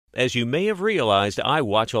As you may have realized, I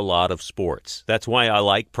watch a lot of sports. That's why I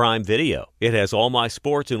like Prime Video. It has all my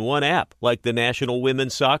sports in one app, like the National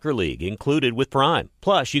Women's Soccer League, included with Prime.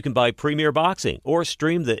 Plus, you can buy Premier Boxing or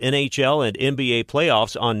stream the NHL and NBA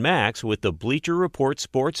playoffs on Max with the Bleacher Report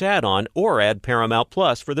Sports add-on, or add Paramount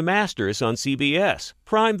Plus for the Masters on CBS.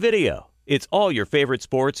 Prime Video. It's all your favorite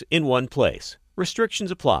sports in one place.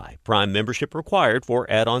 Restrictions apply. Prime membership required for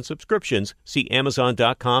add-on subscriptions. See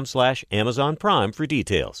Amazon.com/Amazon Prime for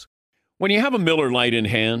details. When you have a Miller Lite in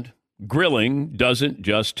hand, grilling doesn't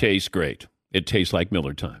just taste great. It tastes like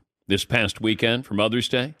Miller time. This past weekend for Mother's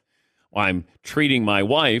Day, I'm treating my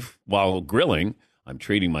wife while grilling. I'm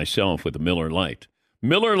treating myself with a Miller Lite.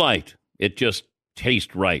 Miller Lite, it just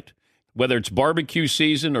tastes right. Whether it's barbecue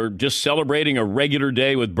season or just celebrating a regular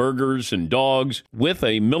day with burgers and dogs, with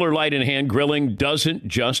a Miller Lite in hand, grilling doesn't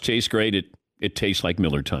just taste great. It tastes like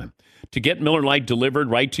Miller time. To get Miller Lite delivered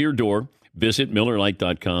right to your door, visit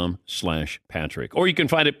MillerLite.com/Patrick. Or you can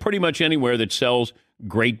find it pretty much anywhere that sells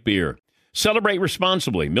great beer. Celebrate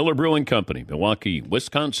responsibly. Miller Brewing Company, Milwaukee,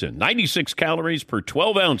 Wisconsin. 96 calories per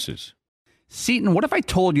 12 ounces. Seton, what if I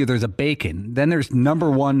told you there's a bacon, then there's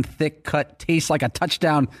number one thick cut, tastes like a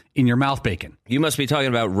touchdown in your mouth bacon? You must be talking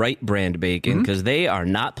about Wright brand bacon, because they are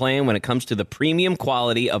not playing when it comes to the premium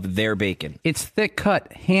quality of their bacon. It's thick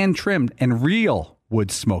cut, hand trimmed, and real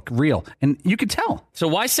wood smoke, real. And you can tell. So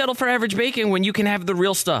why settle for average bacon when you can have the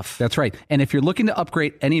real stuff? That's right. And if you're looking to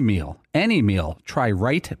upgrade any meal, try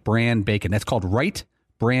Wright brand bacon. That's called Wright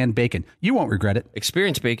brand bacon. You won't regret it.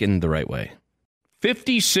 Experience bacon the right way.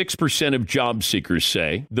 56% of job seekers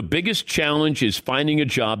say the biggest challenge is finding a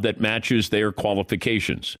job that matches their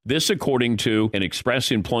qualifications. This according to an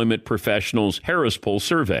Express Employment Professionals Harris Poll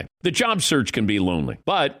survey. The job search can be lonely,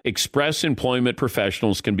 but Express Employment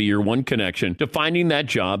Professionals can be your one connection to finding that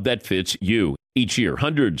job that fits you. Each year,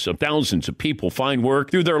 hundreds of thousands of people find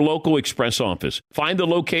work through their local Express office. Find the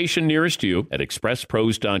location nearest you at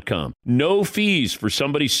expresspros.com. No fees for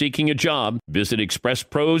somebody seeking a job. Visit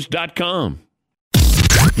expresspros.com.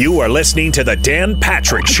 You are listening to the Dan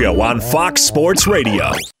Patrick Show on Fox Sports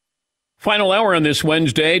Radio. Final hour on this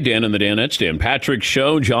Wednesday, Dan and the Danettes, Dan Patrick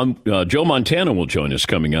Show. Joe Montana will join us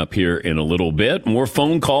coming up here in a little bit. More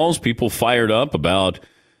phone calls, people fired up about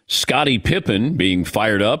Scottie Pippen being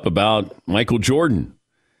fired up about Michael Jordan.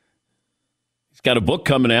 He's got a book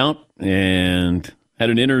coming out and had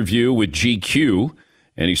an interview with GQ,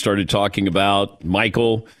 and he started talking about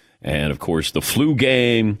Michael and, of course, the flu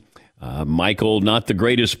game. Michael, not the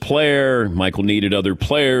greatest player. Michael needed other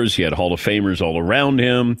players. He had Hall of Famers all around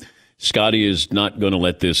him. Scottie is not going to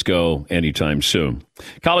let this go anytime soon.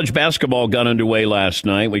 College basketball got underway last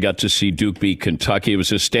night. We got to see Duke beat Kentucky. It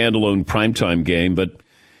was a standalone primetime game, but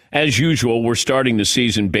as usual, we're starting the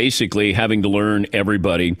season basically having to learn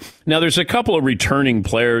everybody. Now, there's a couple of returning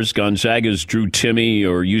players, Gonzaga's Drew Timme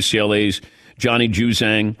or UCLA's Johnny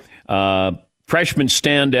Juzang. Freshman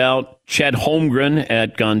standout, Chet Holmgren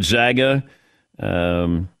at Gonzaga.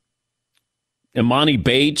 Imani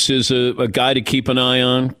Bates is a guy to keep an eye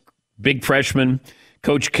on. Big freshman.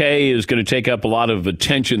 Coach K is going to take up a lot of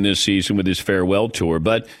attention this season with his farewell tour.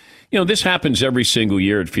 But, this happens every single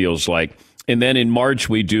year, it feels like. And then in March,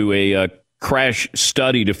 we do a crash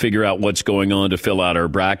study to figure out what's going on to fill out our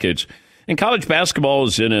brackets. And college basketball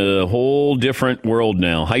is in a whole different world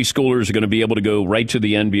now. High schoolers are going to be able to go right to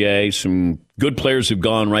the NBA. Some good players have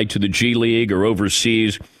gone right to the G League or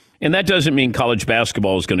overseas. And that doesn't mean college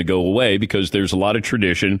basketball is going to go away, because there's a lot of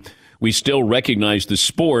tradition. We still recognize the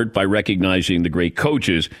sport by recognizing the great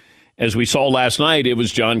coaches. As we saw last night, it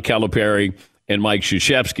was John Calipari and Mike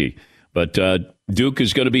Krzyzewski. But Duke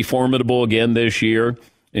is going to be formidable again this year,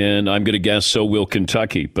 and I'm going to guess so will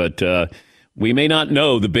Kentucky. But we may not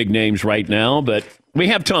know the big names right now, but we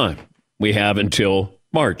have time. We have until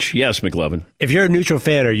March. Yes, McLovin. If you're a neutral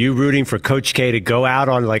fan, are you rooting for Coach K to go out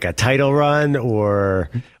on like a title run? Or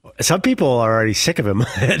some people are already sick of him,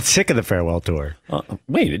 sick of the farewell tour.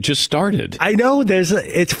 Wait, it just started. I know.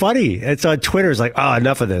 It's funny. It's on Twitter. It's like,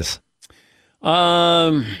 enough of this.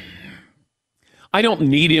 I don't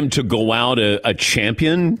need him to go out a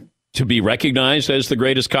champion to be recognized as the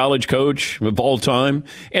greatest college coach of all time.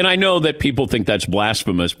 And I know that people think that's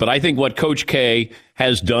blasphemous, but I think what Coach K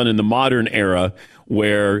has done in the modern era,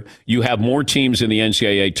 where you have more teams in the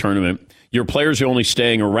NCAA tournament, your players are only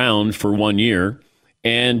staying around for 1 year,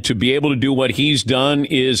 and to be able to do what he's done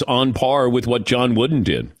is on par with what John Wooden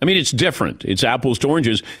did. I mean, it's different. It's apples to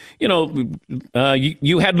oranges. You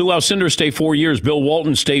had Lou Alcindor stay 4 years. Bill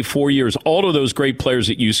Walton stay 4 years. All of those great players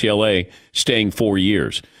at UCLA staying 4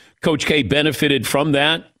 years. Coach K benefited from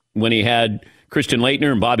that when he had Christian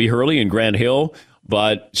Laettner and Bobby Hurley and Grant Hill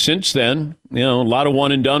But since then, a lot of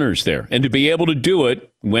one-and-doners there. And to be able to do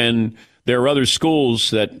it when there are other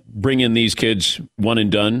schools that bring in these kids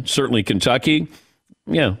one-and-done, certainly Kentucky,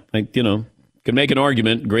 can make an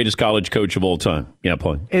argument, greatest college coach of all time. Yeah,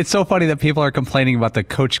 Paul. It's so funny that people are complaining about the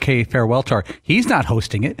Coach K farewell tour. He's not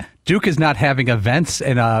hosting it. Duke is not having events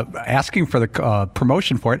and asking for the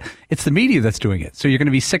promotion for it. It's the media that's doing it. So you're going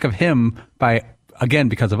to be sick of him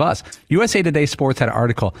because of us. USA Today Sports had an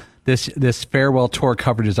article. This farewell tour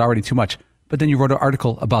coverage is already too much. But then you wrote an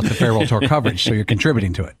article about the farewell tour coverage, so you're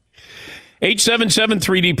contributing to it.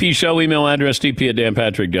 877-3DP Show, email address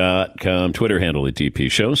dp@danpatrick.com, Twitter handle @DP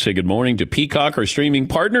Show. Say good morning to Peacock, our streaming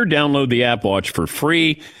partner. Download the app, watch for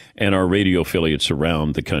free, and our radio affiliates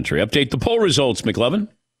around the country. Update the poll results, McLovin.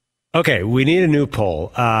 Okay, we need a new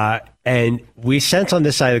poll. And we sense on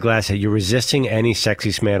this side of the glass that you're resisting any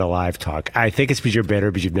sexiest man alive talk. I think it's because you're bitter,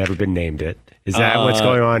 but you've never been named it. Is that what's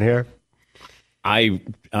going on here? I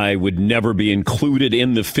would never be included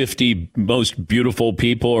in the 50 most beautiful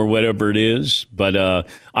people or whatever it is, but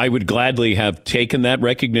I would gladly have taken that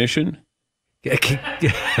recognition. Can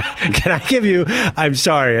I give you? I'm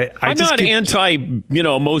sorry. I'm not anti,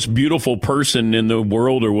 most beautiful person in the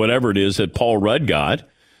world or whatever it is that Paul Rudd got.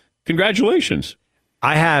 Congratulations.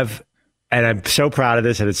 I have, and I'm so proud of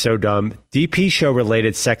this, and it's so dumb. DP Show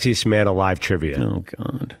related sexiest man alive trivia. Oh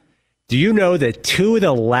God. Do you know that 2 of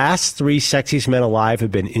the last 3 sexiest men alive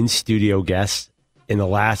have been in-studio guests in the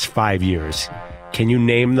last 5 years? Can you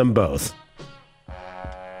name them both?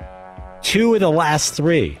 2 of the last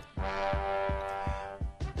 3.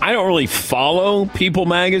 I don't really follow People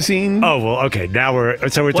magazine. Oh, well, okay. Now we're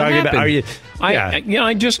talking happened? about. Are you? Yeah.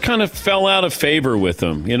 I just kind of fell out of favor with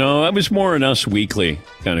them. I was more an Us Weekly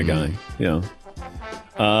kind of guy.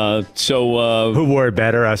 Who wore it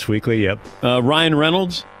better? Us Weekly. Yep. Ryan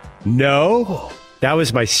Reynolds. No, that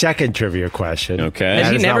was my second trivia question. Okay.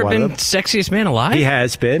 Has he never been sexiest man alive? He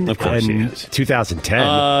has been. Of course he has.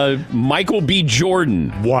 2010. Michael B.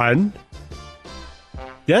 Jordan. 1.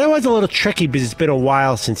 The other one's a little tricky because it's been a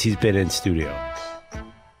while since he's been in studio.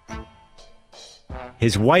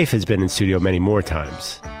 His wife has been in studio many more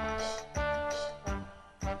times.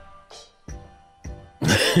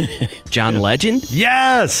 John Legend?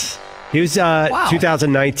 Yes! He was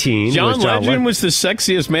 2019. John Legend was the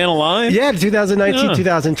sexiest man alive? Yeah, 2019,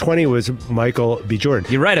 2020 was Michael B.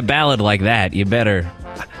 Jordan. You write a ballad like that, you better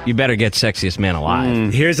get sexiest man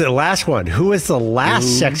alive. Here's the last one. Who was the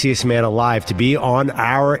last sexiest man alive to be on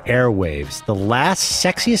our airwaves? The last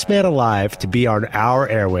sexiest man alive to be on our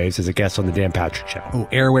airwaves as a guest on the Dan Patrick Show. Oh,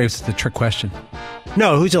 airwaves is the trick question.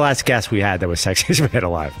 No, who's the last guest we had that was sexiest man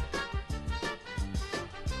alive?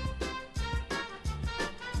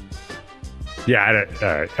 Yeah,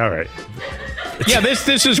 all right. Yeah,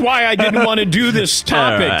 this is why I didn't want to do this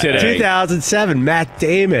topic today. 2007, Matt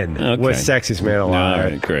Damon was sexiest man alive.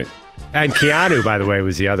 All right, great. And Keanu, by the way,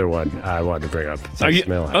 was the other one I wanted to bring up. Sexiest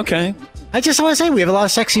man alive. Okay. I just want to say we have a lot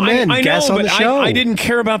of sexy men guests on the show. I didn't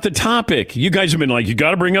care about the topic. You guys have been like, you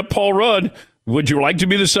got to bring up Paul Rudd. Would you like to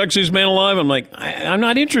be the sexiest man alive? I'm like, I'm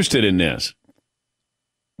not interested in this.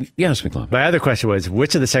 Yes, McLeod. My other question was,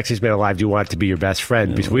 which of the sexiest men alive do you want to be your best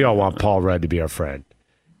friend? Because we all want Paul Rudd to be our friend.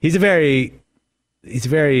 He's a very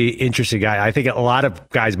interesting guy. I think a lot of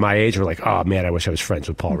guys my age were like, oh, man, I wish I was friends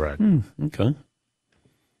with Paul Rudd. Okay.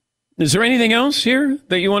 Is there anything else here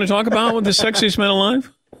that you want to talk about with the sexiest man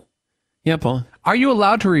alive? Yeah, Paul. Are you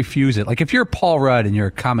allowed to refuse it? Like if you're Paul Rudd and you're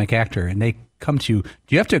a comic actor and they come to you, do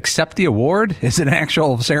you have to accept the award? Is it an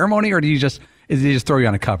actual ceremony or do they just throw you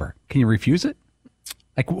on a cover? Can you refuse it?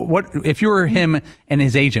 Like, what if you were him and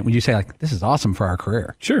his agent? Would you say, like, this is awesome for our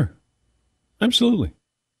career? Sure. Absolutely. I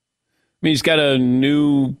mean, he's got a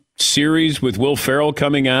new series with Will Ferrell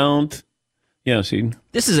coming out. Yeah, see.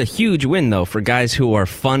 This is a huge win, though, for guys who are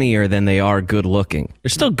funnier than they are good looking. They're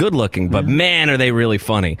still good looking, but man, are they really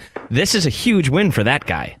funny. This is a huge win for that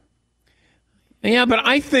guy. Yeah, but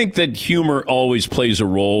I think that humor always plays a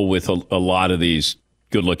role with a lot of these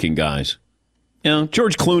good looking guys.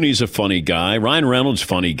 George Clooney's a funny guy. Ryan Reynolds,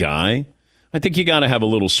 funny guy. I think you got to have a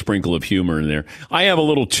little sprinkle of humor in there. I have a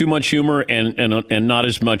little too much humor and not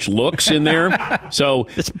as much looks in there. So,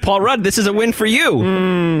 Paul Rudd, this is a win for you.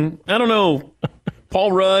 I don't know.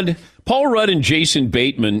 Paul Rudd and Jason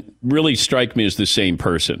Bateman really strike me as the same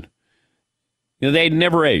person. They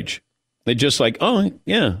never age. They just like,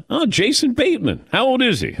 Jason Bateman. How old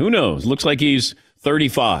is he? Who knows? Looks like he's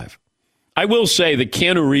 35. I will say that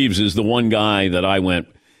Keanu Reeves is the one guy that I went,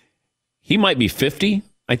 he might be 50.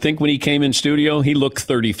 I think when he came in studio, he looked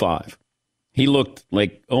 35. He looked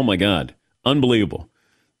like, oh my God, unbelievable.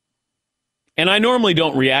 And I normally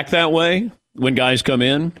don't react that way when guys come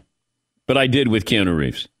in, But I did with Keanu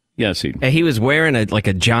Reeves. Yes, he was wearing a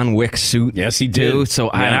John Wick suit. Yes, he did. Too, so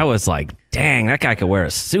I was like, dang, that guy could wear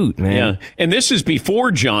a suit, man. Yeah, and this is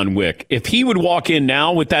before John Wick. If he would walk in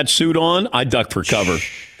now with that suit on, I'd duck for cover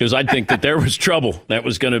because I'd think that there was trouble that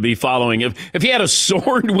was going to be following. If he had a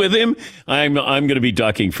sword with him, I'm going to be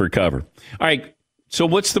ducking for cover. All right, so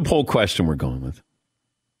what's the poll question we're going with?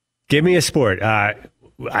 Give me a sport. I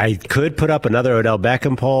could put up another Odell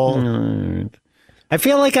Beckham poll. I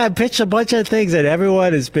feel like I pitched a bunch of things and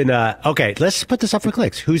everyone has been, okay, let's put this up for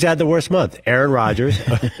clicks. Who's had the worst month? Aaron Rodgers,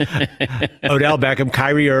 Odell Beckham,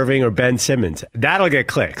 Kyrie Irving, or Ben Simmons? That'll get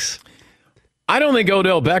clicks. I don't think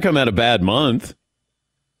Odell Beckham had a bad month.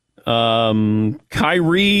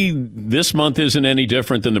 Kyrie, this month isn't any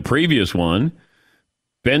different than the previous one.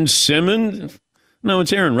 Ben Simmons, no,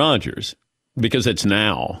 it's Aaron Rodgers because it's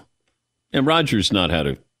now. And Rodgers not had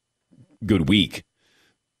a good week.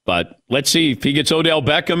 But let's see if he gets Odell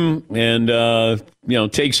Beckham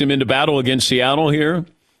and, takes him into battle against Seattle here.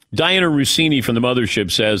 Diana Rossini from the Mothership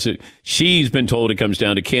says that she's been told it comes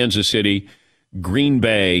down to Kansas City, Green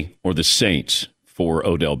Bay, or the Saints for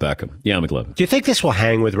Odell Beckham. Yeah, McLevin. Do you think this will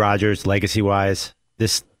hang with Rodgers legacy-wise,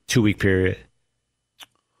 this 2-week period?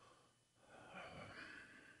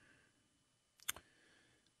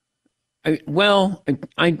 How's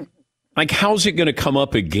it going to come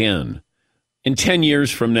up again? In 10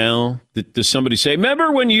 years from now, does somebody say,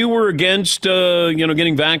 remember when you were against,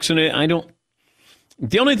 getting vaccinated? I don't.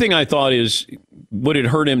 The only thing I thought is, would it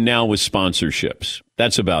hurt him now with sponsorships?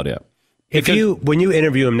 That's about it. When you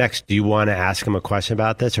interview him next, do you want to ask him a question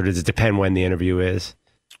about this, or does it depend when the interview is?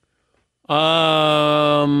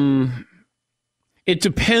 It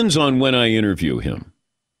depends on when I interview him.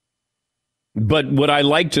 But what I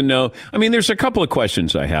like to know, there's a couple of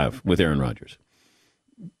questions I have with Aaron Rodgers.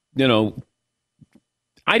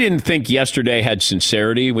 I didn't think yesterday had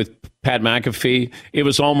sincerity with Pat McAfee. It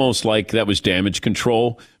was almost like that was damage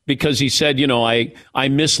control because he said, I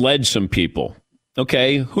misled some people.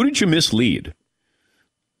 Okay, who did you mislead?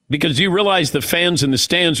 Because you realize the fans in the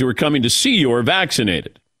stands who are coming to see you are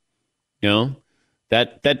vaccinated.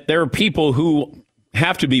 That there are people who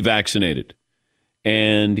have to be vaccinated.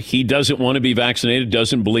 And he doesn't want to be vaccinated,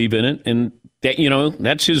 doesn't believe in it. And that,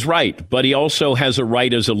 that's his right. But he also has a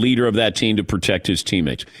right as a leader of that team to protect his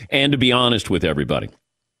teammates and to be honest with everybody.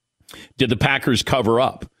 Did the Packers cover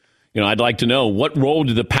up? I'd like to know, what role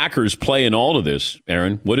did the Packers play in all of this,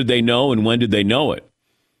 Aaron? What did they know and when did they know it?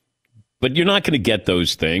 But you're not going to get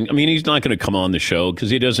those things. He's not going to come on the show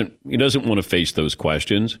because he doesn't want to face those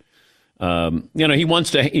questions. He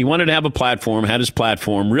wanted to have a platform, had his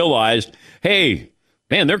platform, realized, hey,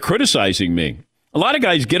 man, they're criticizing me. A lot of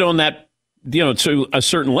guys get on that, to a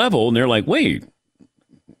certain level, and they're like, wait,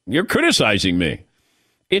 you're criticizing me.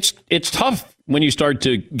 It's tough when you start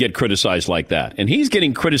to get criticized like that. And he's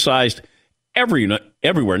getting criticized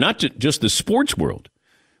everywhere, not just the sports world.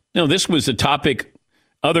 This was the topic,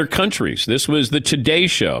 other countries. This was the Today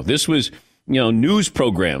Show. This was, news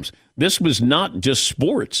programs. This was not just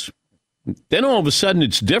sports. Then all of a sudden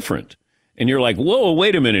it's different. And you're like, whoa,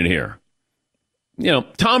 wait a minute here.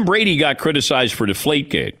 Tom Brady got criticized for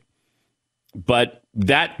Deflategate, but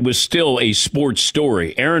that was still a sports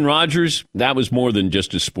story. Aaron Rodgers, that was more than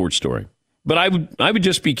just a sports story. But I would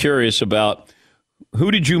just be curious about,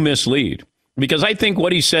 who did you mislead? Because I think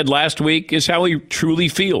what he said last week is how he truly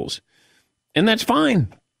feels. And that's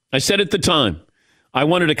fine. I said at the time, I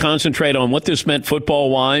wanted to concentrate on what this meant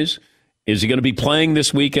football-wise. Is he going to be playing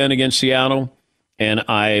this weekend against Seattle? And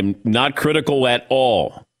I'm not critical at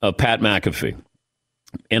all of Pat McAfee.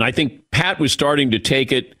 And I think Pat was starting to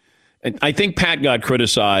take it. And I think Pat got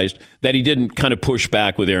criticized that he didn't kind of push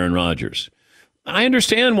back with Aaron Rodgers. I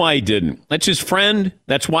understand why he didn't. That's his friend.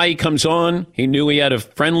 That's why he comes on. He knew he had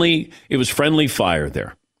it was friendly fire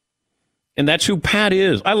there. And that's who Pat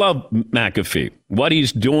is. I love McAfee, what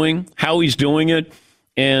he's doing, how he's doing it.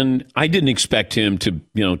 And I didn't expect him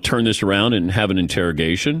to, turn this around and have an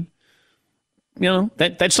interrogation.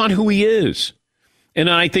 That's not who he is. And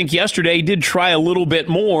I think yesterday he did try a little bit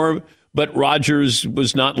more, but Rodgers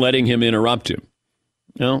was not letting him interrupt him.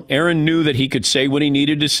 Aaron knew that he could say what he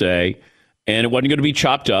needed to say, and it wasn't going to be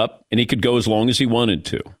chopped up, and he could go as long as he wanted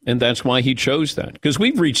to. And that's why he chose that. Because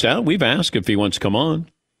we've reached out. We've asked if he wants to come on.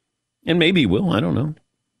 And maybe he will. I don't know.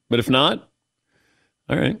 But if not,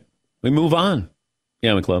 all right, we move on.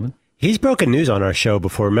 Yeah, McLovin. He's broken news on our show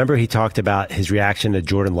before. Remember, he talked about his reaction to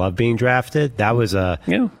Jordan Love being drafted? That was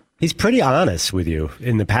He's pretty honest with you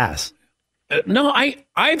in the past. No,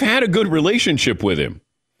 I've had a good relationship with him.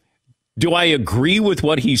 Do I agree with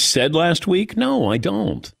what he said last week? No, I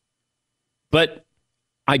don't. But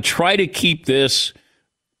I try to keep this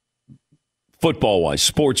football-wise,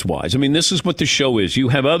 sports-wise. I mean, this is what the show is. You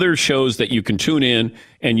have other shows that you can tune in,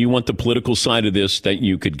 and you want the political side of this, that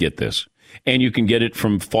you could get this. And you can get it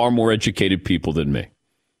from far more educated people than me.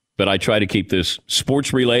 But I try to keep this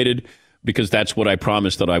sports-related because that's what I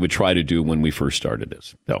promised that I would try to do when we first started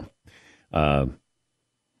this. So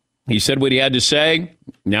he said what he had to say.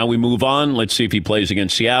 Now we move on. Let's see if he plays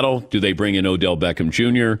against Seattle. Do they bring in Odell Beckham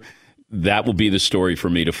Jr.? That will be the story for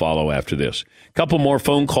me to follow after this. A couple more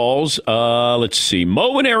phone calls. Let's see.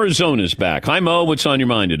 Mo in Arizona is back. Hi, Mo. What's on your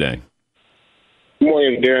mind today? Good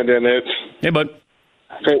morning, Darren. Hey, bud.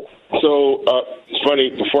 Okay. So, it's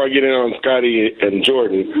funny, before I get in on Scotty and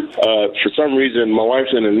Jordan, for some reason, my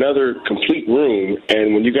wife's in another complete room,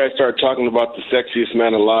 and when you guys start talking about the sexiest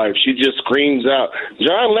man alive, she just screams out,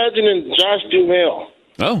 John Legend and Josh Duhamel.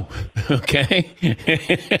 Oh, okay.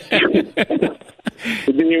 I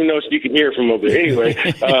didn't even know she could hear from over there. Anyway,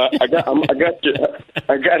 I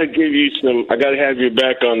got to give you some. I got to have your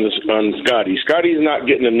back on this on Scotty. Scotty's not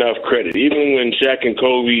getting enough credit, even when Shaq and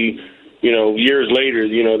Kobe, years later,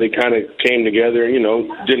 they kind of came together.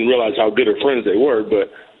 Didn't realize how good of friends they were,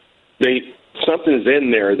 but something's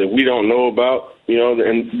in there that we don't know about,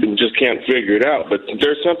 and we just can't figure it out. But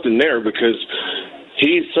there's something there because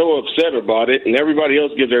he's so upset about it, and everybody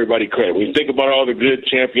else gives everybody credit. When you think about all the good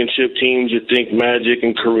championship teams, you think Magic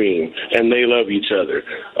and Kareem, and they love each other.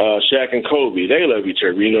 Shaq and Kobe, they love each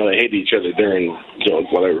other. They hated each other during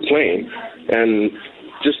while they were playing. And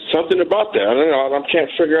just something about that. I don't know. I can't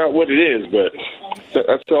figure out what it is, but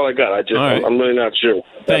that's all I got. I'm really not sure.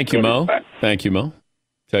 Thank you, Mo. Thank you, Mo.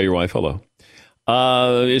 Tell your wife hello.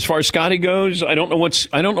 As far as Scotty goes, I don't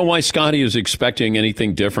know why Scotty is expecting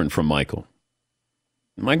anything different from Michael.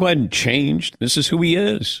 Michael hadn't changed. This is who he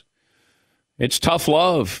is. It's tough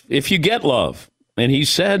love if you get love. And he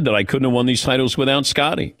said that I couldn't have won these titles without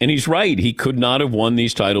Scotty. And he's right. He could not have won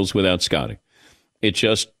these titles without Scotty. It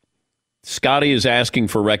just, Scotty is asking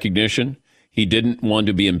for recognition. He didn't want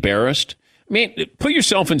to be embarrassed. I mean, put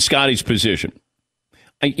yourself in Scotty's position.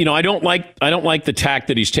 I don't like the tack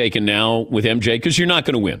that he's taken now with MJ because you're not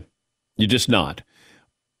going to win. You're just not.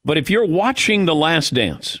 But if you're watching The Last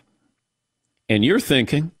Dance and you're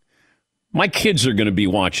thinking, my kids are going to be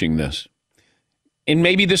watching this, and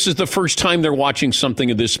maybe this is the first time they're watching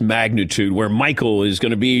something of this magnitude where Michael is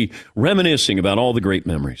going to be reminiscing about all the great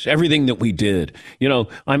memories, everything that we did, as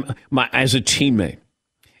a teammate.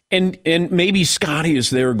 And maybe Scotty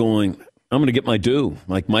is there going, I'm going to get my due.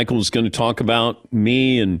 Like Michael's going to talk about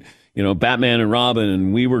me and, Batman and Robin,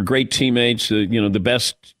 and we were great teammates, the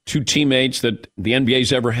best two teammates that the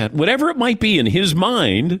NBA's ever had, whatever it might be in his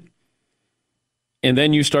mind. And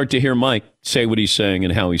then you start to hear Mike say what he's saying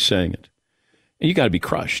and how he's saying it. And you got to be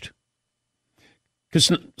crushed.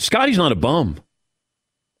 Because Scotty's not a bum.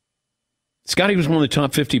 Scotty was one of the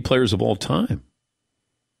top 50 players of all time.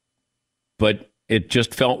 But it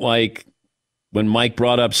just felt like when Mike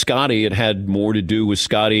brought up Scotty, it had more to do with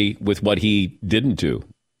Scotty with what he didn't do.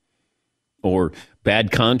 Or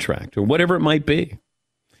bad contract, or whatever it might be.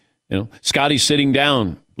 Scotty sitting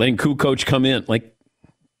down, letting Kukoc come in. Like,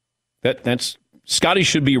 that's Scotty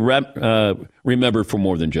should be remembered for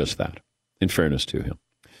more than just that, in fairness to him.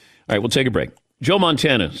 All right, we'll take a break. Joe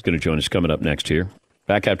Montana is going to join us coming up next here.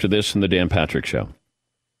 Back after this in the Dan Patrick Show.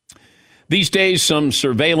 These days, some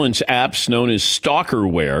surveillance apps known as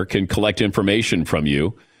stalkerware can collect information from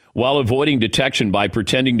you while avoiding detection by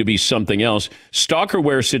pretending to be something else.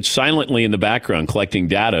 Stalkerware sits silently in the background collecting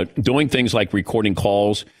data, doing things like recording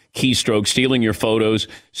calls, keystrokes, stealing your photos,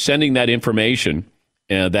 sending that information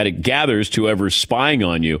that it gathers to whoever's spying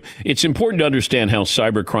on you. It's important to understand how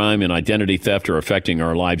cybercrime and identity theft are affecting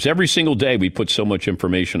our lives. Every single day, we put so much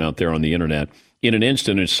information out there on the internet. In an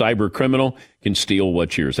instant, a cyber criminal can steal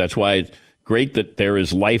what's yours. That's why it's great that there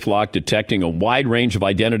is LifeLock detecting a wide range of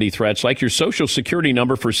identity threats, like your social security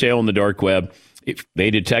number for sale on the dark web. If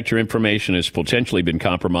they detect your information has potentially been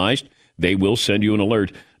compromised, they will send you an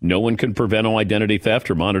alert. No one can prevent all identity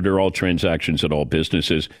theft or monitor all transactions at all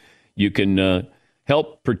businesses. You can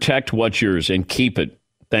help protect what's yours and keep it.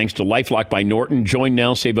 Thanks to LifeLock by Norton. Join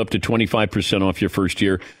now. Save up to 25% off your first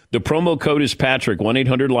year. The promo code is Patrick,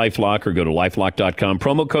 1-800-LifeLock, or go to LifeLock.com.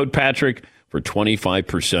 Promo code Patrick for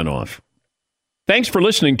 25% off. Thanks for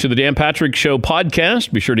listening to the Dan Patrick Show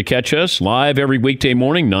podcast. Be sure to catch us live every weekday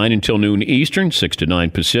morning, 9 until noon Eastern, 6 to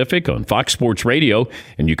 9 Pacific on Fox Sports Radio.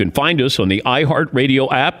 And you can find us on the iHeartRadio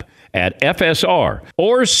app at FSR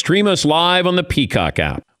or stream us live on the Peacock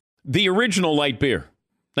app. The original light beer,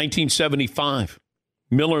 1975.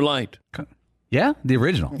 Miller Lite. Yeah, the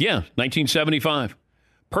original. Yeah, 1975.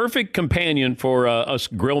 Perfect companion for us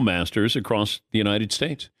grill masters across the United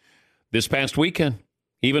States. This past weekend,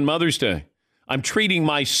 even Mother's Day, I'm treating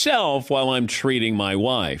myself while I'm treating my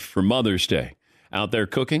wife for Mother's Day. Out there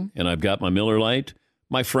cooking, and I've got my Miller Lite,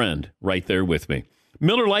 my friend, right there with me.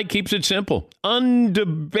 Miller Lite keeps it simple.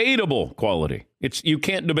 Undebatable quality. You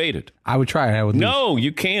can't debate it. I would try it. No,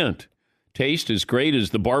 you can't. Taste as great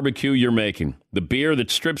as the barbecue you're making. The beer that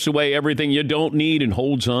strips away everything you don't need and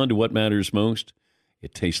holds on to what matters most.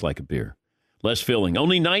 It tastes like a beer. Less filling,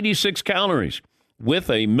 only 96 calories. With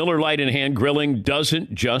a Miller Lite in hand, grilling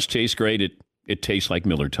doesn't just taste great. It tastes like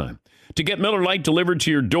Miller time. To get Miller Lite delivered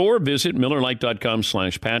to your door, visit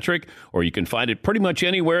MillerLite.com/Patrick, or you can find it pretty much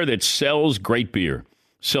anywhere that sells great beer.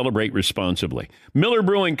 Celebrate responsibly. Miller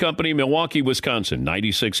Brewing Company, Milwaukee, Wisconsin.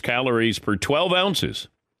 96 calories per 12 ounces.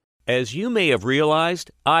 As you may have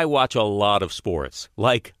realized, I watch a lot of sports.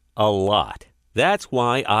 Like, a lot. That's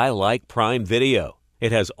why I like Prime Video.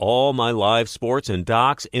 It has all my live sports and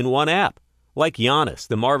docs in one app. Like Giannis,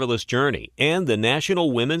 The Marvelous Journey, and the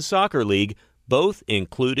National Women's Soccer League, both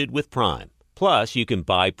included with Prime. Plus, you can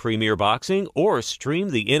buy Premier Boxing or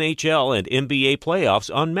stream the NHL and NBA playoffs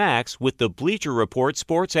on Max with the Bleacher Report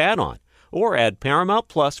Sports add-on, or add Paramount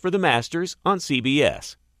Plus for the Masters on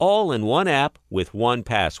CBS. All in one app with one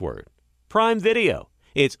password. Prime Video.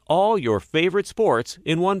 It's all your favorite sports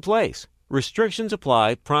in one place. Restrictions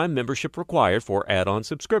apply. Prime membership required for add-on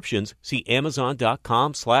subscriptions. See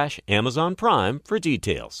Amazon.com/Amazon Prime for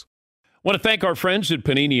details. Want to thank our friends at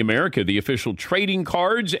Panini America, the official trading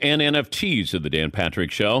cards and NFTs of the Dan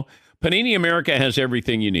Patrick Show. Panini America has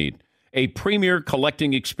everything you need. A premier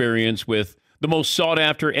collecting experience with the most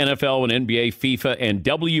sought-after NFL and NBA, FIFA, and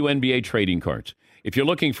WNBA trading cards. If you're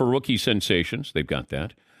looking for rookie sensations, they've got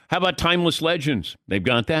that. How about timeless legends? They've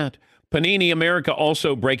got that. Panini America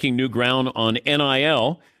also breaking new ground on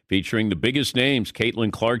NIL, featuring the biggest names.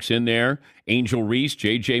 Caitlin Clark's in there, Angel Reese,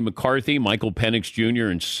 J.J. McCarthy, Michael Penix Jr.,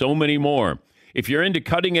 and so many more. If you're into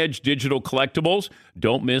cutting-edge digital collectibles,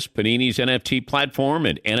 don't miss Panini's NFT platform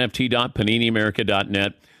at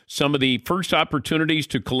nft.paniniamerica.net. Some of the first opportunities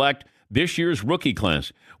to collect this year's rookie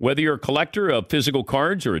class. Whether you're a collector of physical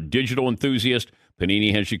cards or a digital enthusiast,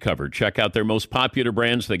 Panini has you covered. Check out their most popular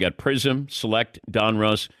brands. They got Prism, Select,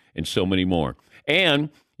 Donruss, and so many more. And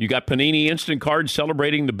you got Panini Instant Cards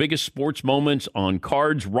celebrating the biggest sports moments on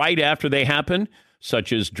cards right after they happen,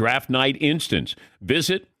 such as Draft Night Instants.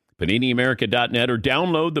 Visit PaniniAmerica.net or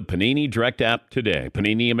download the Panini Direct app today.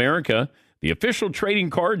 Panini America, the official trading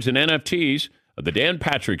cards and NFTs of the Dan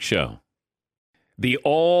Patrick Show. The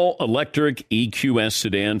all-electric EQS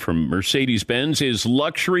sedan from Mercedes-Benz is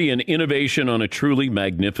luxury and innovation on a truly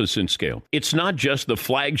magnificent scale. It's not just the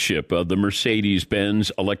flagship of the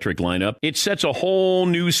Mercedes-Benz electric lineup. It sets a whole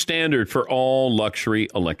new standard for all luxury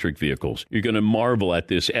electric vehicles. You're going to marvel at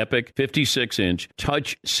this epic 56-inch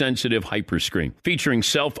touch-sensitive hyperscreen featuring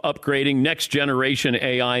self-upgrading next-generation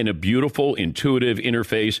AI and a beautiful, intuitive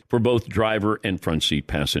interface for both driver and front-seat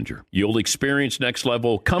passenger. You'll experience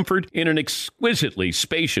next-level comfort in an exquisite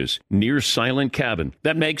spacious, near-silent cabin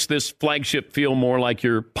that makes this flagship feel more like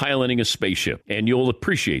you're piloting a spaceship. And you'll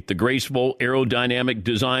appreciate the graceful aerodynamic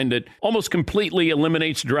design that almost completely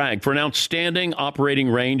eliminates drag for an outstanding operating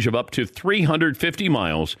range of up to 350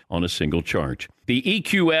 miles on a single charge. The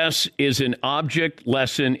EQS is an object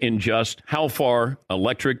lesson in just how far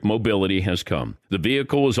electric mobility has come. The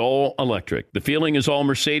vehicle is all electric. The feeling is all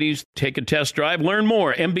Mercedes. Take a test drive. Learn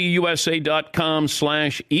more.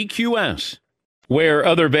 MBUSA.com/EQS. Where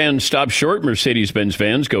other vans stop short, Mercedes-Benz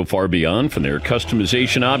vans go far beyond. From their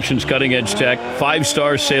customization options, cutting-edge tech,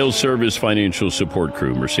 5-star sales service, financial support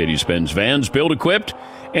crew. Mercedes-Benz vans, built, equipped,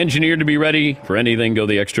 engineered to be ready for anything. Go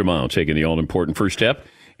the extra mile, taking the all-important first step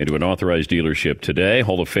into an authorized dealership today.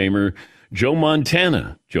 Hall of Famer Joe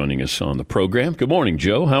Montana joining us on the program. Good morning,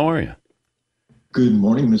 Joe. How are you? Good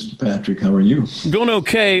morning, Mr. Patrick. How are you? Doing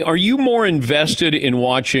okay. Are you more invested in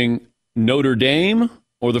watching Notre Dame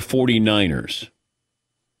or the 49ers?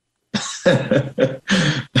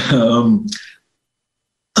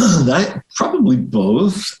 Probably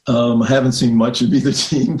both. I haven't seen much of either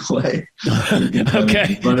team play.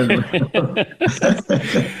 Okay.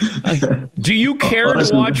 Do you care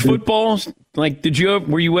to watch football? Like,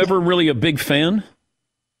 were you ever really a big fan?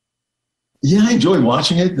 Yeah, I enjoy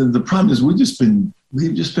watching it. The problem is we've just been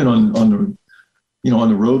on the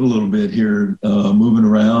road a little bit here, moving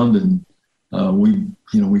around, and we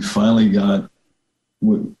finally got.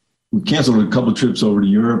 We canceled a couple of trips over to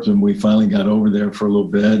Europe, and we finally got over there for a little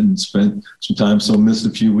bit and spent some time. So missed a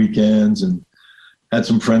few weekends and had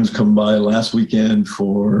some friends come by last weekend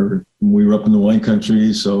we were up in the wine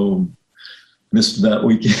country. So missed that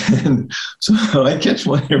weekend. So I catch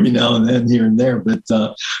one every now and then here and there. But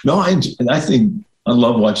no, I think I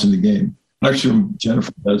love watching the game. Not sure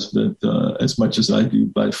Jennifer does, but as much as I do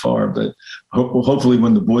by far. But hopefully,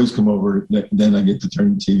 when the boys come over, then I get to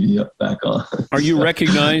turn the TV back on. Are you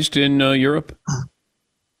recognized in Europe?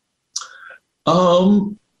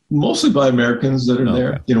 Mostly by Americans that are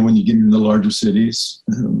there. You know, when you get in the larger cities,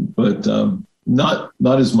 but not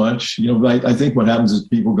as much. You know, I think what happens is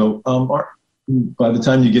people go, by the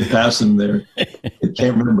time you get past them, they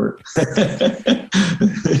can't remember.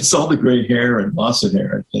 It's all the gray hair and loss of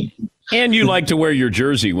hair, I think. And you like to wear your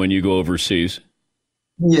jersey when you go overseas.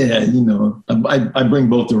 Yeah, you know, I bring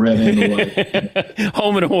both the red and the white.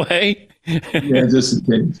 Home and away? Yeah, just in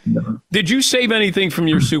case. You know. Did you save anything from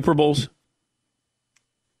your Super Bowls?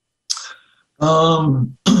 I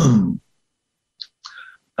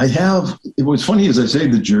have. What's funny is I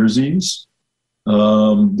saved the jerseys.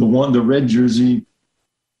 The red jersey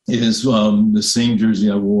is the same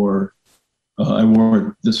jersey I wore. I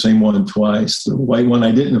wore the same one twice. The white one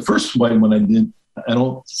I didn't. The first white one I did. I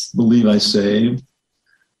don't believe I saved,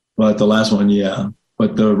 but the last one, yeah.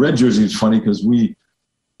 But the red jersey is funny because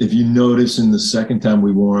if you notice, in the second time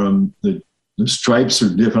we wore them, the stripes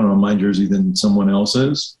are different on my jersey than someone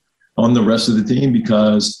else's on the rest of the team,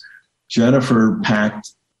 because Jennifer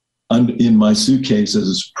packed in my suitcase as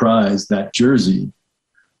a surprise that jersey.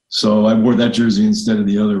 So I wore that jersey instead of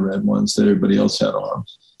the other red ones that everybody else had on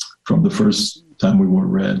from the first time we wore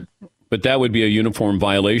red. But that would be a uniform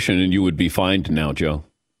violation and you would be fined now, Joe.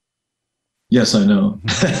 Yes, I know.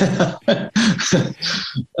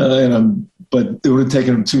 But it would have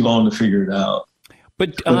taken them too long to figure it out.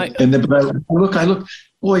 But I look,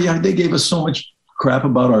 boy, yeah, they gave us so much crap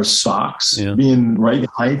about our socks being right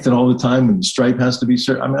height and all the time, and the stripe has to be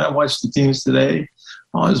certain. I mean, I watched the teams today.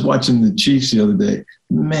 I was watching the Chiefs the other day.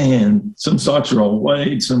 Man, some socks are all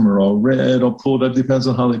white, some are all red, all pulled up. Depends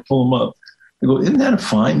on how they pull them up. I go, isn't that a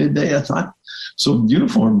fine today? I thought, so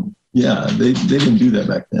uniform, yeah, they didn't do that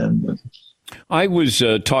back then. But I was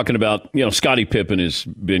talking about, Scottie Pippen has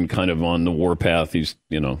been kind of on the warpath. He's,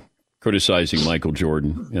 criticizing Michael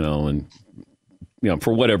Jordan, and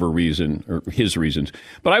for whatever reason, or his reasons.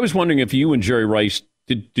 But I was wondering if you and Jerry Rice,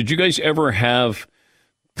 did you guys ever have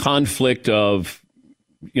conflict of,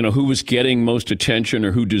 who was getting most attention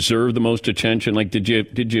or who deserved the most attention? Like, did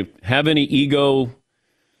you have any ego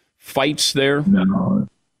fights there? No,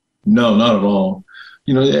 not at all.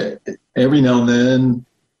 Every now and then,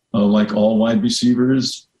 like all wide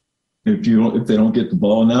receivers, if they don't get the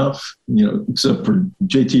ball enough, except for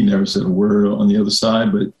JT never said a word on the other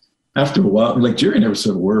side, but after a while, like Jerry never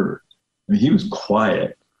said a word. I mean, he was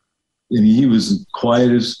quiet. I mean, he was as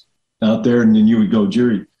quiet as out there. And then you would go,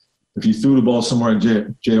 Jerry, if you threw the ball somewhere,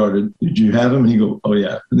 JR, did you have him? And he'd go, oh,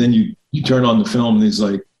 yeah. And then you turn on the film and there's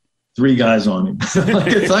like 3 guys on him. Like,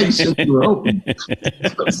 it's like you said you were open.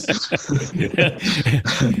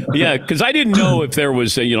 Yeah, because I didn't know if there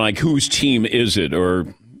was, like, whose team is it?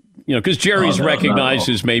 Or, because Jerry's recognized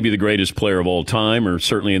as maybe the greatest player of all time, or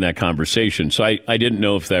certainly in that conversation. So I didn't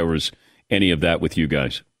know if there was any of that with you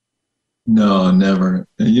guys. No, never.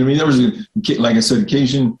 There was, like I said,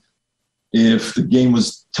 occasion if the game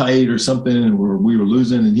was tight or something and we were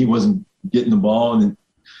losing and he wasn't getting the ball, and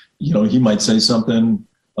he might say something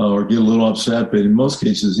or get a little upset. But in most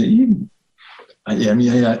cases, it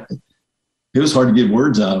was hard to get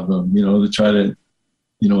words out of him, to try to,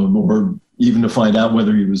 or even to find out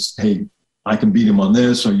whether he was, hey, I can beat him on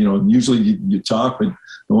this, or, usually you talk, but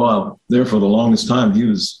there for the longest time, he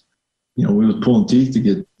was, we was pulling teeth to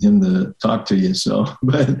get him to talk to you. So,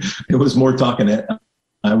 but it was more talking.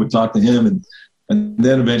 I would talk to him, and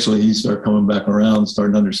then eventually he started coming back around,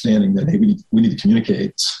 started understanding that, hey, we need to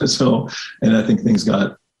communicate. So, and I think things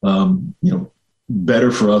got,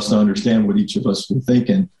 better for us to understand what each of us were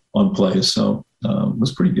thinking on play. So it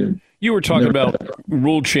was pretty good. You were talking about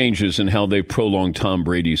rule changes and how they prolonged Tom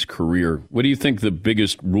Brady's career. What do you think the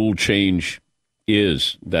biggest rule change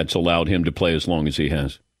is that's allowed him to play as long as he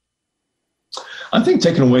has? I think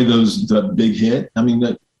taking away the big hit. I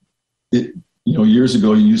mean, years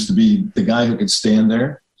ago, he used to be the guy who could stand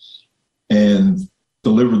there and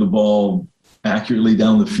deliver the ball accurately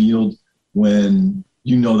down the field when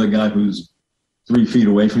the guy who's 3 feet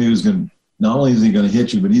away from you is going to, not only is he going to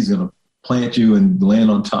hit you, but he's going to plant you and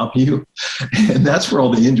land on top of you. And that's where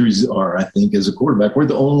all the injuries are, I think, as a quarterback. We're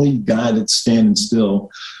the only guy that's standing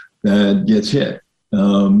still that gets hit.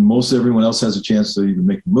 Most everyone else has a chance to either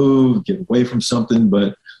make a move, get away from something,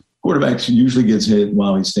 but quarterbacks usually gets hit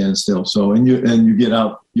while he's standing still. So, and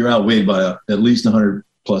you're outweighed by at least 100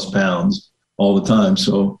 plus pounds all the time.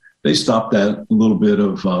 So they stopped that a little bit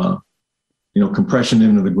of, compression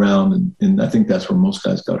into the ground. And I think that's where most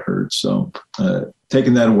guys got hurt. So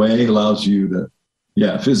taking that away allows you to,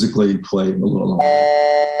 physically play a little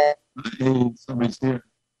longer. Hey, somebody's here.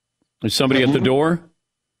 Is somebody at the door?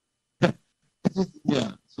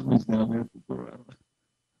 Yeah, somebody's down there at the door.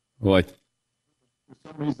 What? For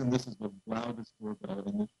some reason, this is the loudest doorbell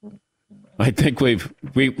in this room. I think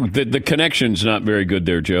the connection's not very good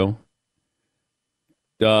there, Joe.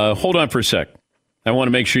 Hold on for a sec. I want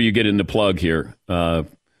to make sure you get in the plug here. We'll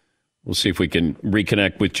see if we can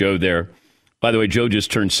reconnect with Joe there. By the way, Joe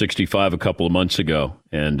just turned 65 a couple of months ago,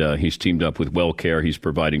 and he's teamed up with WellCare. He's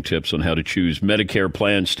providing tips on how to choose Medicare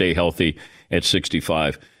plans, stay healthy at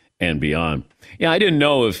 65 and beyond. Yeah, I didn't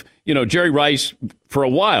know if, Jerry Rice, for a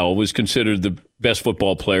while, was considered the best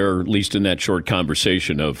football player, at least in that short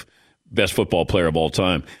conversation of best football player of all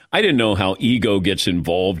time. I didn't know how ego gets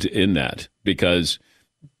involved in that because,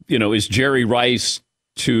 is Jerry Rice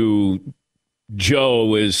to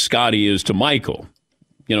Joe as Scotty is to Michael?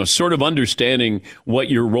 Sort of understanding what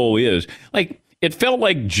your role is. Like, it felt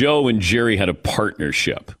like Joe and Jerry had a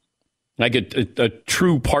partnership, like a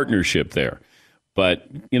true partnership there. But,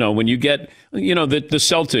 when you get, the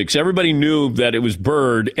Celtics, everybody knew that it was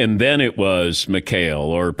Bird and then it was McHale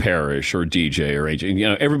or Parrish or DJ or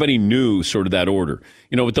AJ. Everybody knew sort of that order.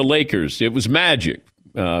 With the Lakers, it was Magic.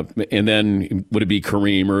 And then would it be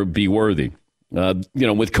Kareem or be Worthy?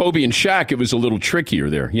 With Kobe and Shaq, it was a little trickier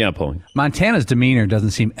there. Yeah, Paulie. Montana's demeanor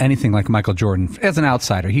doesn't seem anything like Michael Jordan. As an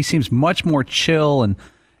outsider, he seems much more chill and,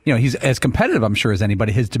 he's as competitive, I'm sure, as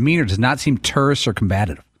anybody. His demeanor does not seem terse or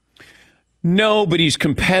combative. No, but he's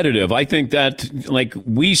competitive. I think that,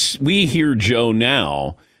 we hear Joe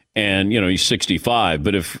now, and, he's 65.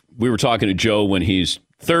 But if we were talking to Joe when he's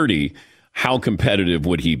 30, how competitive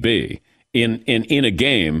would he be? In a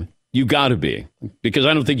game, you got to be. Because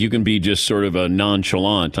I don't think you can be just sort of a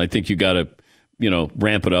nonchalant. I think you got to,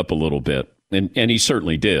 ramp it up a little bit. And he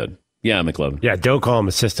certainly did. Yeah, McLovin. Yeah, don't call him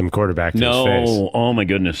a system quarterback to his face. No, oh my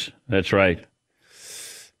goodness. That's right.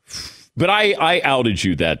 But I outed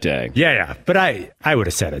you that day. Yeah. But I would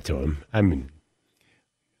have said it to him. I mean,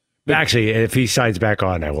 actually, if he signs back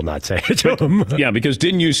on, I will not say it to him. Yeah, because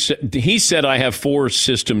didn't you say, he said I have 4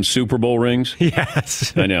 system Super Bowl rings?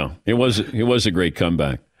 Yes. I know. It was a great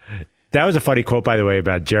comeback. That was a funny quote, by the way,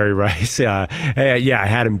 about Jerry Rice. I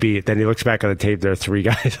had him beat. Then he looks back on the tape. There are 3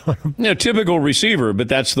 guys on him. Typical receiver, but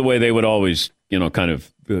that's the way they would always, kind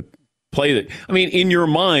of play that. I mean, in your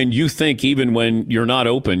mind, you think even when you're not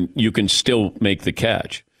open, you can still make the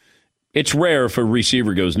catch. It's rare if a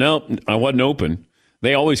receiver goes, no, I wasn't open.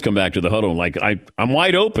 They always come back to the huddle like, I'm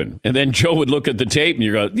wide open. And then Joe would look at the tape and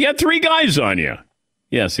you go, you had 3 guys on you.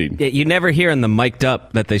 Yes, Eden. Yeah, you never hear in the mic'd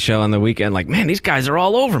up that they show on the weekend, like, man, these guys are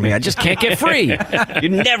all over me. I just can't get free. You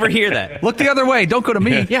never hear that. Look the other way. Don't go to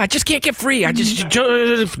me. Yeah, I just can't get free. I just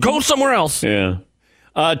go somewhere else. Yeah.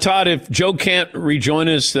 Todd, if Joe can't rejoin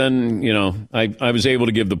us, then, I was able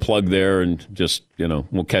to give the plug there and just,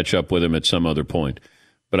 we'll catch up with him at some other point.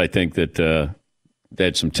 But I think that they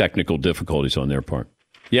had some technical difficulties on their part.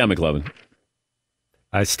 Yeah, McLovin.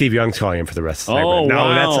 Steve Young's calling him for the rest of the segment. Oh, no,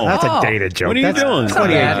 wow. That's a dated joke. What are you doing?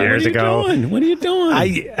 28 years ago. What are you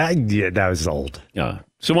doing? Yeah, that was old.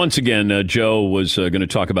 So once again, Joe was going to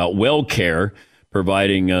talk about WellCare,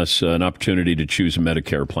 providing us an opportunity to choose a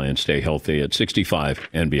Medicare plan, stay healthy at 65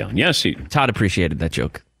 and beyond. Yes, Eden. Todd appreciated that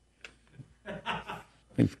joke.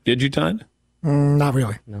 Did you, Todd? Not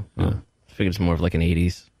really. No. I figured it's more of like an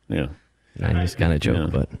 80s, 90s kind of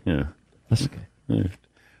joke, but that's okay.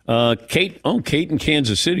 Kate in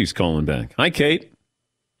Kansas City's calling back. Hi, Kate.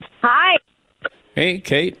 Hi. Hey,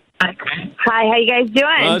 Kate. Hi, how you guys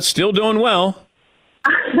doing? Still doing well.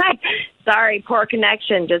 Sorry, poor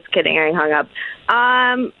connection. Just kidding, I hung up.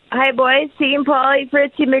 Hi, boys. Team Paulie,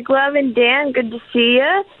 Fritzy, McLovin, Dan. Good to see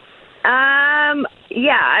you. I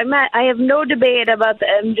have no debate about the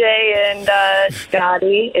MJ and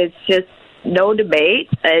Scotty. It's just no debate.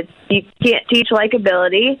 You can't teach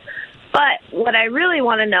likability. But what I really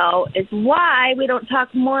want to know is why we don't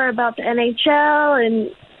talk more about the NHL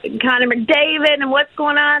and Connor McDavid and what's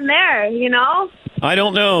going on there, I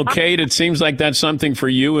don't know, Kate. It seems like that's something for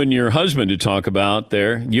you and your husband to talk about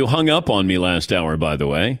there. You hung up on me last hour, by the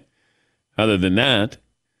way. Other than that,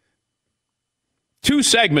 2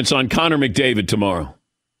 segments on Connor McDavid tomorrow.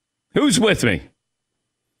 Who's with me?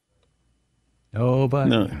 Nobody.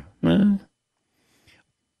 No.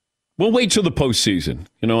 We'll wait till the postseason.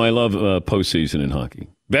 I love postseason in hockey.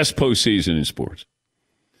 Best postseason in sports.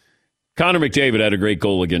 Connor McDavid had a great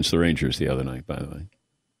goal against the Rangers the other night, by the way.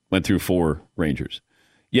 Went through 4 Rangers.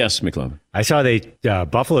 Yes, McLovin. I saw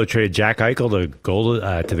Buffalo traded Jack Eichel to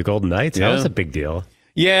the Golden Knights. That was a big deal.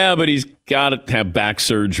 Yeah, but he's got to have back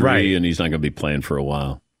surgery, and he's not going to be playing for a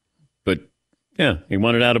while. But Yeah, he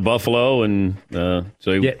wanted out of Buffalo, and so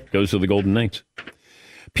he goes to the Golden Knights.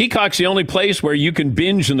 Peacock's the only place where you can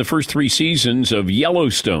binge in the first 3 seasons of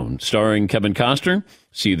Yellowstone, starring Kevin Costner.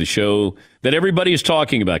 See the show that everybody is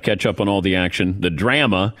talking about. Catch up on all the action, the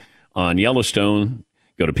drama on Yellowstone.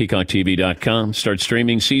 Go to peacocktv.com. Start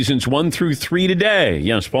streaming seasons 1 through 3 today.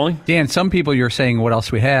 Yes, Paulie? Dan, some people, you're saying what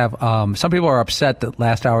else we have. Some people are upset that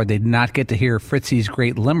last hour they did not get to hear Fritzy's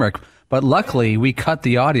great limerick, but luckily we cut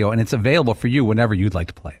the audio and it's available for you whenever you'd like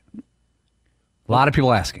to play it. A lot of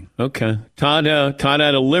people asking. Okay. Todd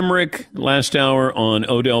had a limerick last hour on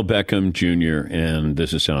Odell Beckham Jr., and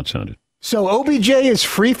this is how it sounded. So OBJ is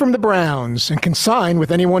free from the Browns and can sign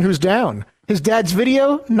with anyone who's down. His dad's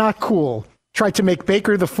video, not cool. Tried to make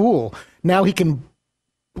Baker the fool. Now he can...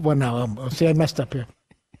 Well, no, see, I messed up here.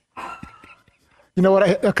 You know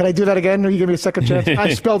what? Can I do that again? Or you give me a second chance?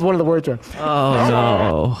 I spelled one of the words wrong. Oh,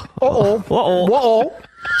 no. Uh-oh. Uh-oh. Uh-oh.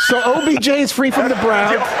 So OBJ is free from the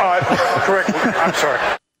Browns. Correct. I'm sorry.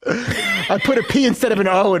 I put a P instead of an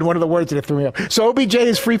O in one of the words and it threw me off. So OBJ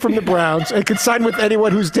is free from the Browns and can sign with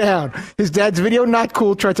anyone who's down. His dad's video, not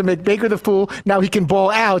cool, tried to make Baker the fool. Now he can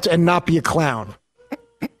ball out and not be a clown.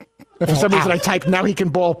 And for some reason I typed, now he can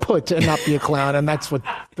ball put and not be a clown, and that's what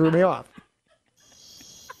threw me off.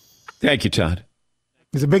 Thank you, Todd.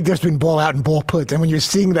 There's a big difference between ball out and ball put. And when you're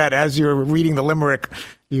seeing that as you're reading the limerick,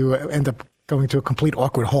 you end up going to a complete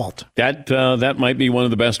awkward halt. That might be one of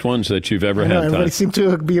the best ones that you've ever had. Everybody seemed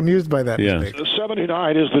to be amused by that. Yeah. The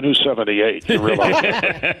 79 is the new 78. You realize?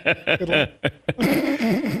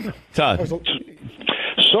 Todd.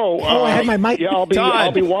 So, I had my mic. Yeah,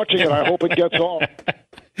 I'll be watching it. I hope it gets on.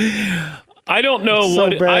 I don't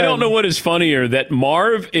know what is funnier, that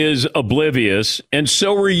Marv is oblivious and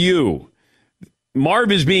so are you.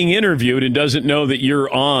 Marv is being interviewed and doesn't know that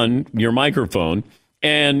you're on your microphone,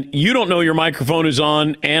 and you don't know your microphone is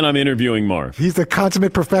on, and I'm interviewing Marv. He's a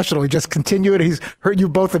consummate professional. He just continued. He's heard, you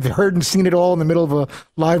both have heard and seen it all in the middle of a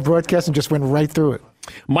live broadcast and just went right through it.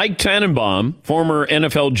 Mike Tannenbaum, former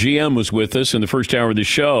NFL GM, was with us in the first hour of the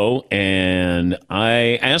show, and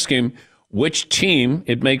I asked him which team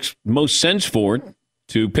it makes most sense for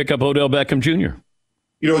to pick up Odell Beckham Jr.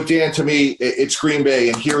 You know, Dan, to me, it's Green Bay,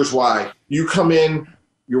 and here's why. You come in,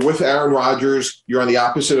 you're with Aaron Rodgers, you're on the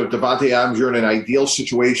opposite of Devontae Adams, you're in an ideal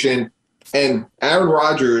situation, and Aaron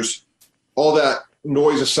Rodgers, all that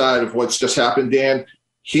noise aside of what's just happened, Dan,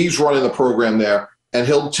 he's running the program there, and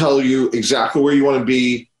he'll tell you exactly where you want to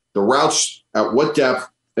be, the routes, at what depth.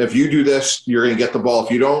 If you do this, you're going to get the ball.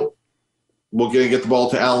 If you don't, we're going to get the ball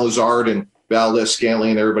to Alan Lazard and Valdez,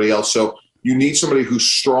 Scantling, and everybody else. So you need somebody who's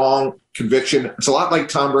strong, conviction. It's a lot like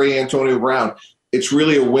Tom Brady, Antonio Brown. It's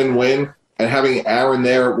really a win-win, and having Aaron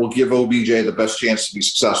there will give OBJ the best chance to be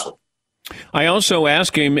successful. I also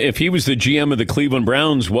asked him if he was the GM of the Cleveland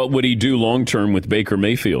Browns, what would he do long-term with Baker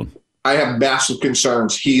Mayfield? I have massive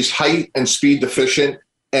concerns. He's height and speed deficient.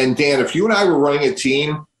 And, Dan, if you and I were running a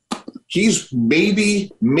team, he's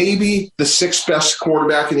maybe the sixth best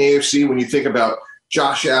quarterback in the AFC when you think about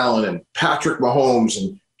Josh Allen and Patrick Mahomes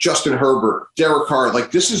and Justin Herbert, Derek Carr.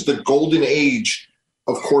 Like, this is the golden age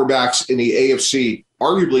of quarterbacks in the AFC.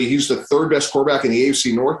 Arguably, he's the third best quarterback in the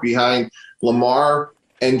AFC North behind Lamar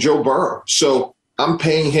and Joe Burrow. So I'm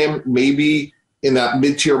paying him maybe in that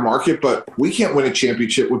mid-tier market, but we can't win a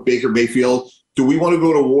championship with Baker Mayfield. Do we want to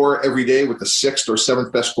go to war every day with the sixth or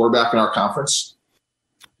seventh best quarterback in our conference?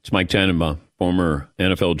 It's Mike Tannenbaum, former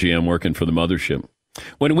NFL GM working for the mothership.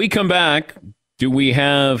 When we come back, do we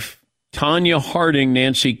have Tanya Harding,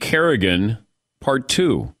 Nancy Kerrigan, part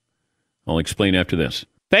 2? I'll explain after this.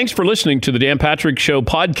 Thanks for listening to the Dan Patrick Show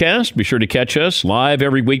podcast. Be sure to catch us live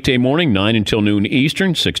every weekday morning, 9 until noon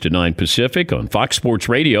Eastern, 6 to 9 Pacific on Fox Sports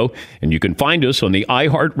Radio. And you can find us on the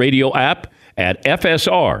iHeartRadio app at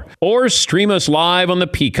FSR or stream us live on the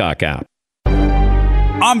Peacock app.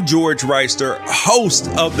 I'm George Reister, host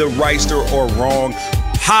of the Reister or Wrong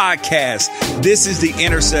podcast. This is the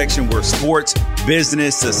intersection where sports,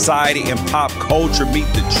 business, society, and pop culture meet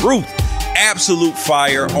the truth. Absolute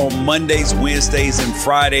fire on Mondays, Wednesdays, and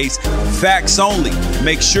Fridays. Facts only.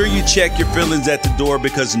 Make sure you check your feelings at the door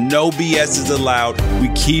because no BS is allowed. We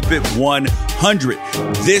keep it 100.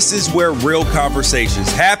 This is where real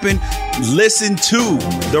conversations happen. Listen to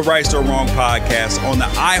the Right or Wrong podcast on the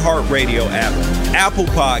iHeartRadio app, Apple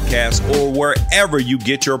Podcasts, or wherever you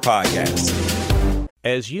get your podcasts.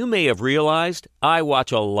 As you may have realized, I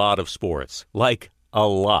watch a lot of sports, like a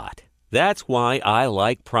lot. That's why I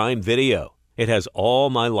like Prime Video. It has all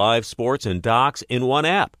my live sports and docs in one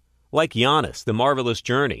app, like Giannis, The Marvelous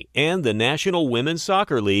Journey, and the National Women's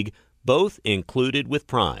Soccer League, both included with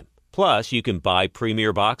Prime. Plus, you can buy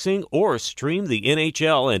Premier Boxing or stream the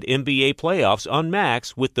NHL and NBA playoffs on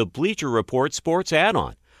Max with the Bleacher Report Sports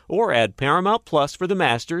add-on, or add Paramount Plus for the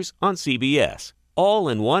Masters on CBS. All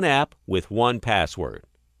in one app with one password.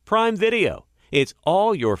 Prime Video. It's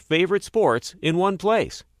all your favorite sports in one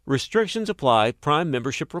place. Restrictions apply. Prime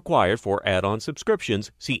membership required for add-on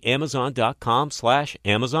subscriptions. See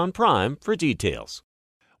Amazon.com/Amazon Prime for details.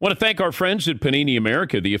 I want to thank our friends at Panini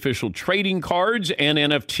America, the official trading cards and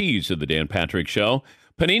NFTs of the Dan Patrick Show.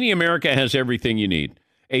 Panini America has everything you need.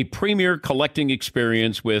 A premier collecting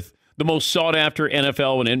experience with the most sought-after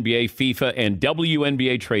NFL and NBA, FIFA, and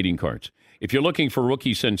WNBA trading cards. If you're looking for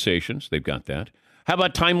rookie sensations, they've got that. How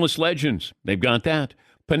about timeless legends? They've got that.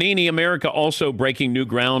 Panini America also breaking new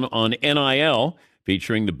ground on NIL,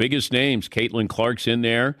 featuring the biggest names. Caitlin Clark's in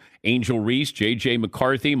there, Angel Reese, J.J.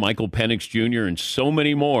 McCarthy, Michael Penix Jr., and so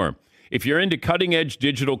many more. If you're into cutting-edge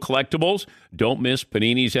digital collectibles, don't miss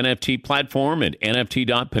Panini's NFT platform at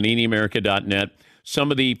nft.paniniamerica.net.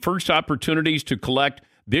 Some of the first opportunities to collect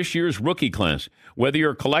this year's rookie class. Whether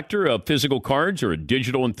you're a collector of physical cards or a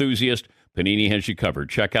digital enthusiast, Panini has you covered.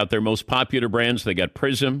 Check out their most popular brands. They got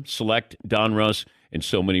Prism, Select, Donruss, and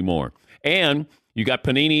so many more. And you got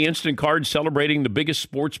Panini Instant Cards celebrating the biggest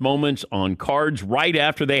sports moments on cards right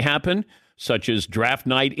after they happen, such as Draft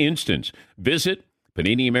Night Instants. Visit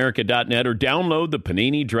PaniniAmerica.net or download the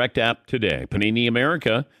Panini Direct app today. Panini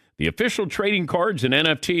America, the official trading cards and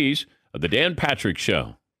NFTs of the Dan Patrick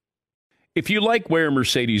Show. If you like where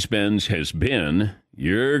Mercedes-Benz has been,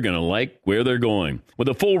 you're going to like where they're going. With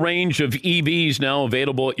a full range of EVs now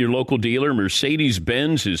available at your local dealer,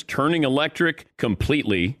 Mercedes-Benz is turning electric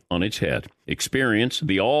completely on its head. Experience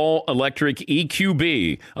the all-electric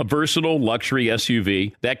EQB, a versatile luxury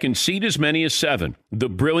SUV that can seat as many as 7. The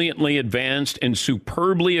brilliantly advanced and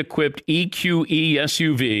superbly equipped EQE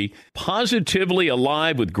SUV, positively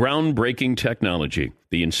alive with groundbreaking technology.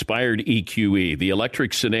 The inspired EQE, the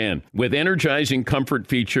electric sedan, with energizing comfort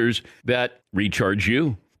features that recharge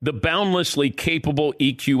you. The boundlessly capable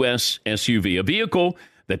EQS SUV, a vehicle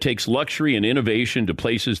that takes luxury and innovation to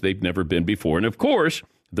places they've never been before. And of course,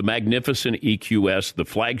 the magnificent EQS, the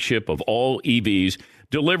flagship of all EVs,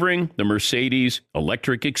 delivering the Mercedes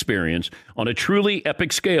electric experience on a truly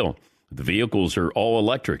epic scale. The vehicles are all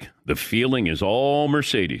electric. The feeling is all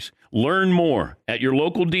Mercedes. Learn more at your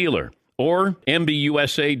local dealer or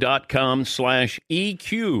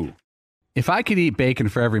mbusa.com/EQ. If I could eat bacon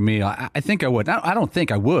for every meal, I think I would. I don't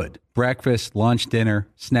think I would. Breakfast, lunch, dinner,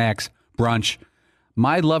 snacks, brunch.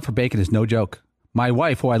 My love for bacon is no joke. My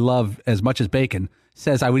wife, who I love as much as bacon,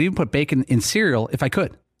 says I would even put bacon in cereal if I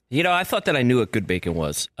could. You know, I thought that I knew what good bacon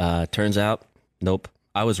was. Turns out, nope,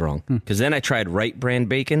 I was wrong. Because then I tried Right Brand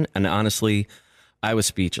bacon, and honestly, I was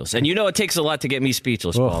speechless. And you know it takes a lot to get me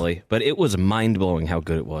speechless, Paulie, but it was mind-blowing how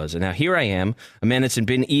good it was. And now here I am, a man that's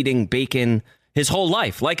been eating bacon his whole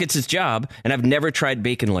life, like it's his job, and I've never tried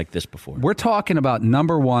bacon like this before. We're talking about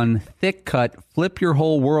number one, thick-cut, flip your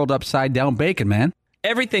whole world upside-down bacon, man.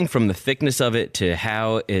 Everything from the thickness of it to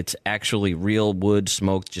how it's actually real wood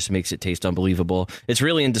smoked just makes it taste unbelievable. It's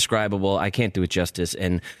really indescribable. I can't do it justice,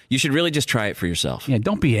 and you should really just try it for yourself. Yeah,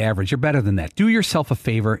 don't be average. You're better than that. Do yourself a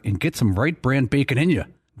favor and get some Right Brand bacon in you.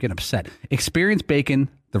 I'm getting upset. Experience bacon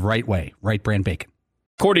the right way. Right Brand bacon.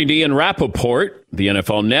 According to Ian Rappaport, the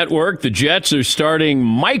NFL Network, the Jets are starting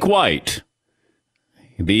Mike White.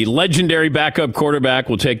 The legendary backup quarterback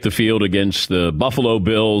will take the field against the Buffalo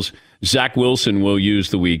Bills. Zach Wilson will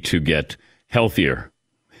use the week to get healthier.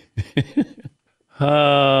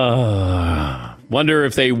 Wonder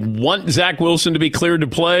if they want Zach Wilson to be cleared to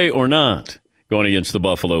play or not going against the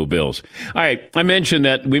Buffalo Bills. All right, I mentioned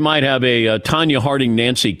that we might have a Tanya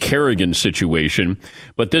Harding-Nancy Kerrigan situation,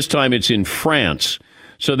 but this time it's in France.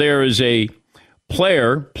 So there is a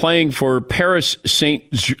player playing for Paris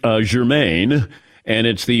Saint-Germain, and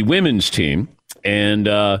it's the women's team. And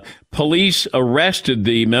police arrested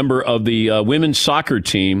the member of the women's soccer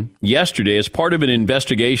team yesterday as part of an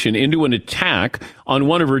investigation into an attack on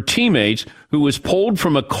one of her teammates who was pulled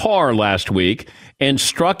from a car last week and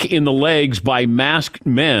struck in the legs by masked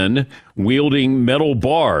men wielding metal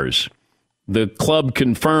bars. The club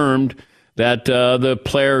confirmed that the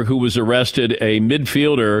player who was arrested, a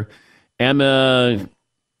midfielder, Aminata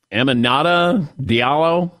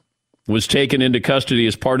Diallo, was taken into custody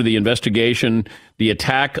as part of the investigation, the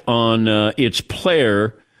attack on its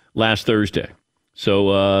player last Thursday.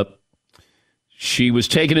 So she was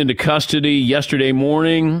taken into custody yesterday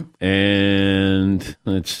morning. And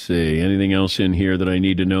let's see, anything else in here that I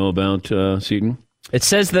need to know about, Seaton? It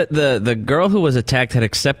says that the girl who was attacked had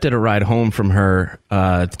accepted a ride home from her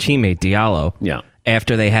teammate, Diallo. Yeah.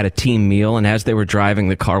 after they had a team meal, and as they were driving,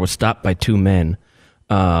 the car was stopped by two men.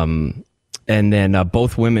 And then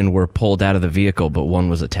both women were pulled out of the vehicle, but one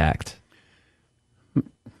was attacked.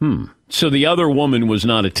 So the other woman was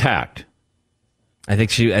not attacked? I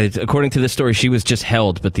think according to this story, she was just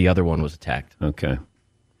held, but the other one was attacked. Okay.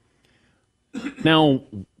 Now,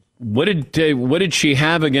 what did she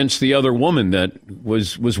have against the other woman? That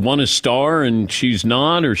was one a star and she's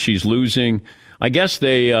not, or she's losing? I guess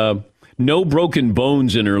they no broken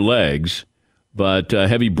bones in her legs, but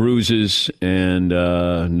heavy bruises and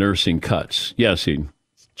nursing cuts. Yes, Eden.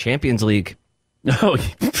 Champions League. Oh,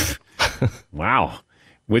 wow!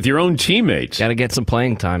 With your own teammates, got to get some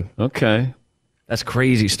playing time. Okay, that's a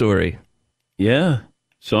crazy story. Yeah.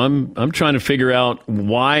 So I'm trying to figure out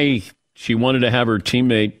why she wanted to have her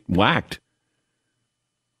teammate whacked.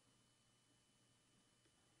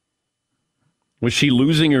 Was she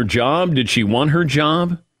losing her job? Did she want her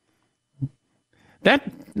job?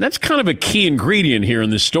 That's kind of a key ingredient here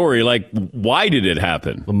in this story. Like, why did it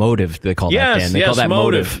happen? Well, motive, they call that, Dan. They call that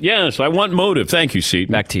motive. Yes, I want motive. Thank you,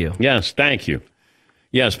 Seton. Back to you. Yes, thank you.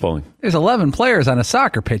 Yes, Paulie. There's 11 players on a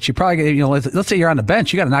soccer pitch. You probably, let's say you're on the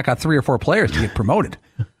bench. You got to knock out 3 or 4 players to get promoted.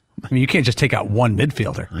 I mean, you can't just take out one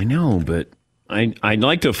midfielder. I know, but I'd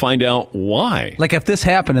like to find out why. Like if this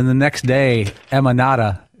happened and the next day, Emma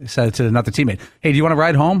Nada said to another teammate, "Hey, do you want to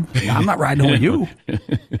ride home?" "No, I'm not riding home with you."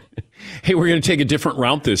 Hey, we're going to take a different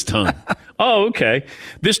route this time. Oh, okay.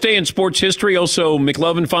 This day in sports history, also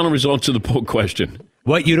McLovin, final results of the poll question.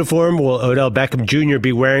 What uniform will Odell Beckham Jr.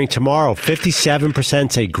 be wearing tomorrow?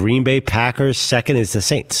 57% say Green Bay Packers. Second is the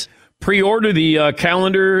Saints. Pre-order the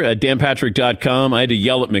calendar at danpatrick.com. I had to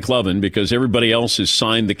yell at McLovin because everybody else has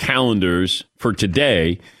signed the calendars for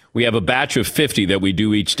today. We have a batch of 50 that we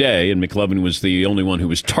do each day, and McLovin was the only one who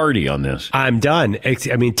was tardy on this. I'm done.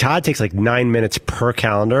 I mean, Todd takes like 9 minutes per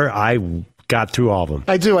calendar. I got through all of them.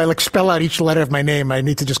 I do. I spell out each letter of my name. I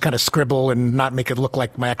need to just kind of scribble and not make it look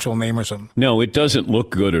like my actual name or something. No, it doesn't look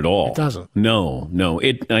good at all. It doesn't. No.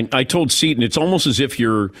 I told Seton, it's almost as if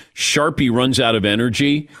your Sharpie runs out of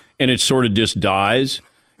energy and it sort of just dies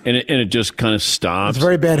and it just kind of stops. It's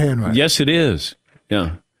very bad handwriting. Yes, it is.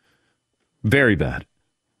 Yeah. Very bad.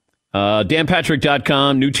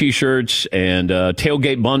 DanPatrick.com, new T-shirts and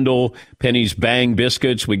tailgate bundle, Penny's Bang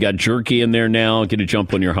biscuits. We got jerky in there now. Get a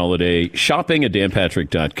jump on your holiday shopping at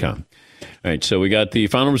DanPatrick.com. All right, so we got the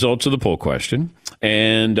final results of the poll question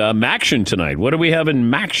and Maction tonight. What do we have in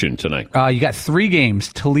Maction tonight? You got 3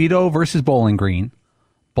 games: Toledo versus Bowling Green,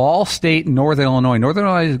 Ball State, Northern Illinois. Northern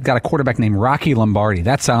Illinois got a quarterback named Rocky Lombardi.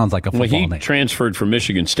 That sounds like a football name. He transferred from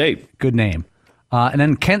Michigan State. Good name. And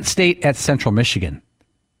then Kent State at Central Michigan.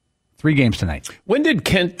 3 games tonight. When did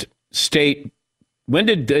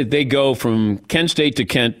they go from Kent State to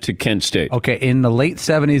Kent State? Okay, in the late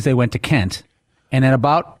 70s, they went to Kent. And then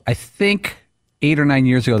about, I think, 8 or 9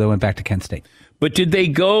 years ago, they went back to Kent State. But did they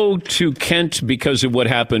go to Kent because of what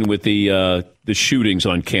happened with the shootings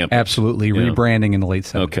on campus? Absolutely. Yeah. Rebranding in the late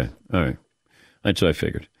 70s. Okay. All right. That's what I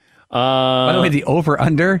figured. By the way, the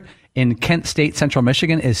over-under in Kent State, Central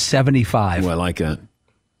Michigan is 75. Oh, I like that.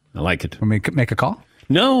 I like it. Want me to make a call?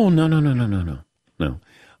 No.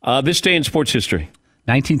 This day in sports history.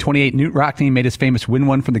 1928, Knute Rockne made his famous win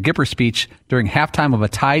one from the Gipper speech during halftime of a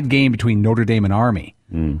tied game between Notre Dame and Army.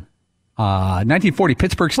 1940,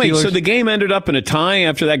 Pittsburgh Steelers. Wait, so the game ended up in a tie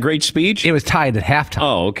after that great speech? It was tied at halftime.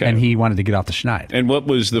 Oh, okay. And he wanted to get off the schneid. And what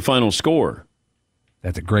was the final score?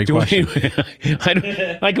 That's a great question. We give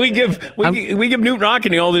Knute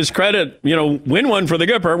Rockne all this credit, win one for the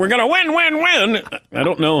Gipper. We're going to win. I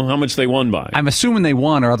don't know how much they won by. I'm assuming they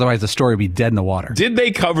won, or otherwise the story would be dead in the water. Did they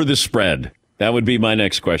cover the spread? That would be my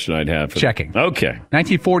next question I'd have. Checking. Okay.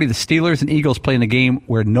 1940, the Steelers and Eagles played in a game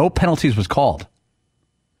where no penalties was called.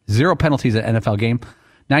 0 penalties at NFL game.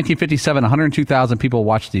 1957, 102,000 people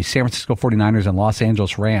watched the San Francisco 49ers and Los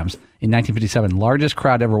Angeles Rams in 1957. Largest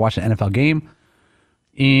crowd ever watched an NFL game.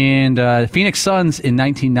 And Phoenix Suns in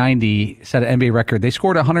 1990 set an NBA record. They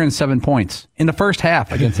scored 107 points in the first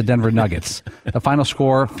half against the Denver Nuggets. The final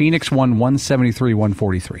score, Phoenix won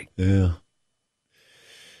 173-143.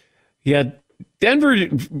 Yeah, Denver,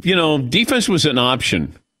 defense was an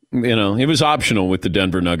option. It was optional with the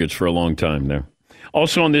Denver Nuggets for a long time there.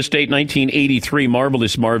 Also on this date, 1983,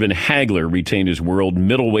 Marvelous Marvin Hagler retained his world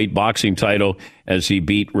middleweight boxing title as he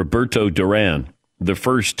beat Roberto Duran. The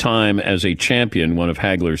first time as a champion, one of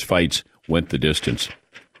Hagler's fights went the distance.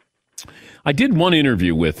 I did one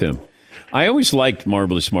interview with him. I always liked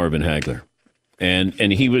Marvelous Marvin Hagler. And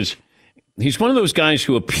he's one of those guys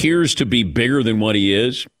who appears to be bigger than what he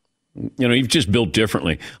is. He's just built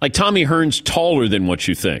differently. Like Tommy Hearn's taller than what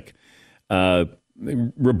you think.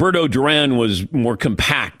 Roberto Duran was more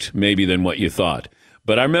compact maybe than what you thought.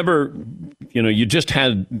 But I remember, you just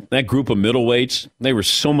had that group of middleweights. They were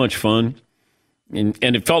so much fun. And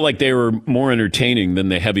it felt like they were more entertaining than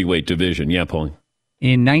the heavyweight division. Yeah, Paulie.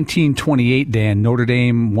 In 1928, Dan, Notre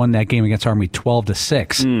Dame won that game against Army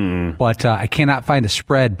 12-6. But I cannot find a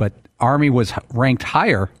spread, but Army was ranked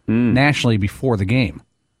higher nationally before the game.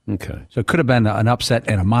 Okay. So it could have been an upset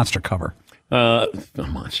and a monster cover. A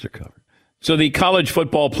monster cover. So the college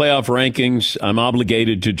football playoff rankings, I'm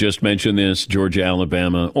obligated to just mention this: Georgia,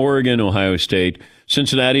 Alabama, Oregon, Ohio State.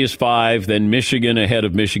 Cincinnati is 5, then Michigan ahead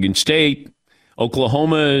of Michigan State.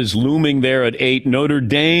 Oklahoma is looming there at 8. Notre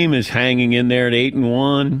Dame is hanging in there at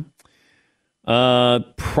 8-1.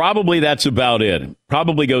 Probably that's about it.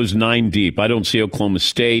 Probably goes 9 deep. I don't see Oklahoma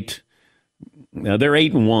State. They're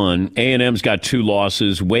 8-1. A&M's got 2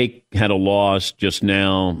 losses. Wake had a loss just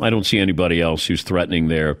now. I don't see anybody else who's threatening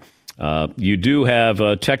there. You do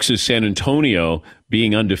have Texas San Antonio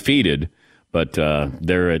being undefeated, but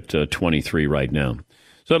they're at 23 right now.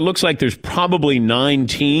 So it looks like there's probably 9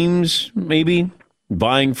 teams, maybe,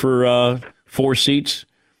 vying for 4 seats,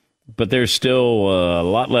 but there's still a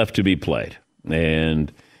lot left to be played. And,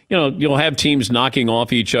 you'll have teams knocking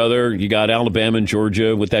off each other. You got Alabama and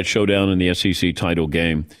Georgia with that showdown in the SEC title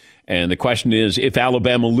game. And the question is, if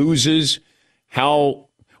Alabama loses,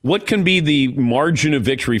 what can be the margin of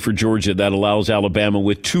victory for Georgia that allows Alabama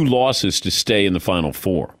with 2 losses to stay in the Final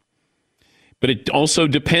Four? But it also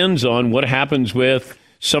depends on what happens with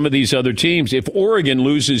some of these other teams. If Oregon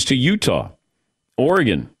loses to Utah,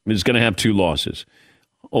 Oregon is going to have 2 losses.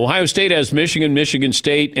 Ohio State has Michigan, Michigan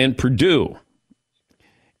State, and Purdue.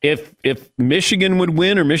 If Michigan would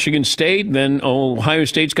win or Michigan State, then Ohio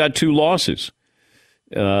State's got 2 losses.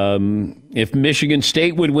 If Michigan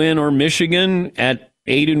State would win or Michigan at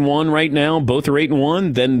 8-1 right now, both are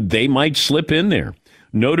 8-1, then they might slip in there.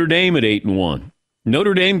 Notre Dame at 8-1.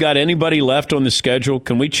 Notre Dame got anybody left on the schedule?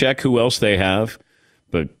 Can we check who else they have?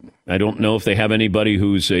 But I don't know if they have anybody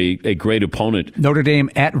who's a great opponent. Notre Dame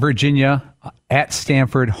at Virginia, at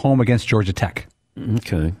Stanford, home against Georgia Tech.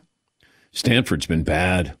 Okay. Stanford's been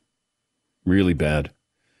bad. Really bad.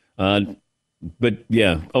 But,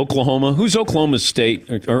 yeah, Oklahoma. Who's Oklahoma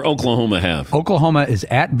State or Oklahoma have? Oklahoma is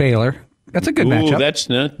at Baylor. That's a good matchup. That's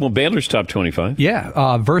not, Baylor's top 25.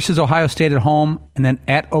 Yeah, versus Ohio State at home and then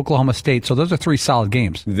at Oklahoma State. So those are 3 solid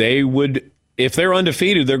games. They would, if they're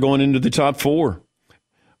undefeated, they're going into the top 4.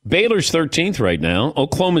 Baylor's 13th right now.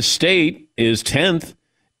 Oklahoma State is 10th.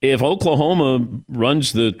 If Oklahoma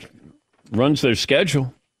runs their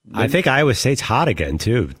schedule. I think Iowa State's hot again,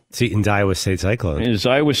 too. Seton's Iowa State Cyclone. Is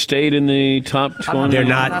Iowa State in the top 20? They're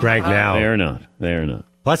not ranked now. They're not.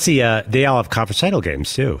 Plus, they all have conference title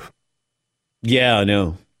games, too. Yeah, I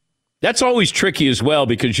know. That's always tricky as well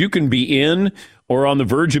because you can be in or on the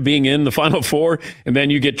verge of being in the Final Four, and then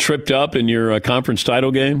you get tripped up in your conference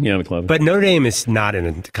title game. Yeah, McLevin. But Notre Dame is not in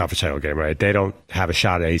a conference title game, right? They don't have a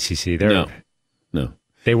shot at ACC. No.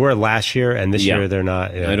 They were last year, and this year they're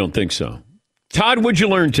not. Yeah. I don't think so. Todd, what'd you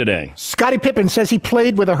learn today? Scottie Pippen says he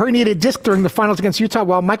played with a herniated disc during the finals against Utah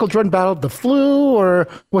while Michael Jordan battled the flu, or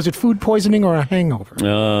was it food poisoning or a hangover?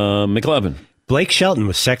 McLevin. Blake Shelton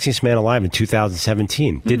was sexiest man alive in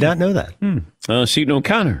 2017. Did not know that. Seton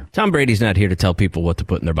O'Connor. Tom Brady's not here to tell people what to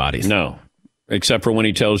put in their bodies. No, except for when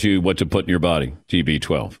he tells you what to put in your body.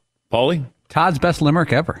 TB12. Paulie? Todd's best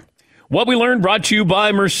limerick ever. What we learned brought to you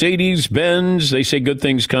by Mercedes-Benz. They say good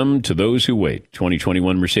things come to those who wait.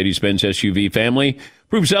 2021 Mercedes-Benz SUV family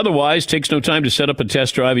proves otherwise. Takes no time to set up a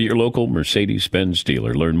test drive at your local Mercedes-Benz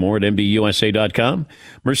dealer. Learn more at MBUSA.com.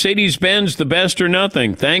 Mercedes-Benz, the best or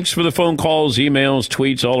nothing. Thanks for the phone calls, emails,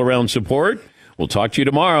 tweets, all-around support. We'll talk to you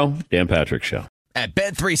tomorrow. Dan Patrick Show. At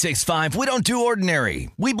Bet365, we don't do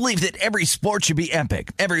ordinary. We believe that every sport should be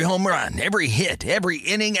epic. Every home run, every hit, every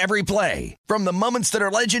inning, every play. From the moments that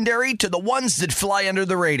are legendary to the ones that fly under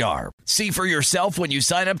the radar. See for yourself when you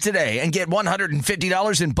sign up today and get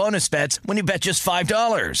 $150 in bonus bets when you bet just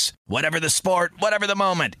 $5. Whatever the sport, whatever the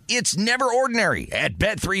moment, it's never ordinary at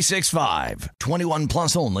Bet365. 21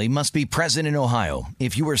 plus only. Must be present in Ohio.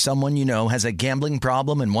 If you or someone you know has a gambling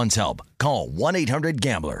problem and wants help, call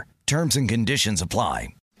 1-800-GAMBLER. Terms and conditions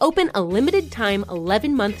apply. Open a limited-time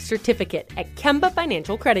 11-month certificate at Kemba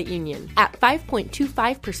Financial Credit Union. At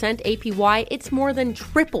 5.25% APY, it's more than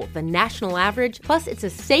triple the national average, plus it's a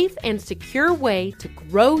safe and secure way to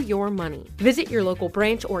grow your money. Visit your local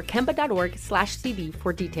branch or kemba.org/CD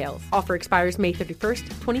for details. Offer expires May 31st,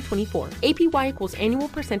 2024. APY equals annual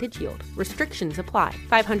percentage yield. Restrictions apply.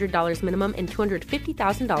 $500 minimum and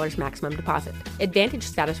 $250,000 maximum deposit. Advantage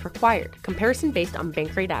status required. Comparison based on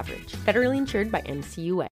bank rate average. Federally insured by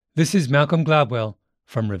NCUA. This is Malcolm Gladwell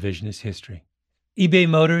from Revisionist History. eBay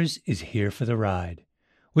Motors is here for the ride.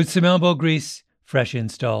 With some elbow grease, fresh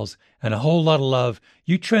installs, and a whole lot of love,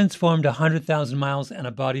 you transformed 100,000 miles and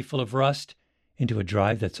a body full of rust into a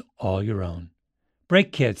drive that's all your own.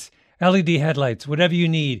 Brake kits, LED headlights, whatever you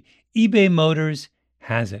need, eBay Motors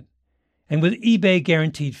has it. And with eBay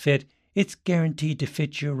Guaranteed Fit, it's guaranteed to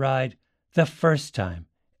fit your ride the first time,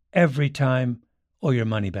 every time, or your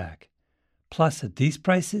money back. Plus, at these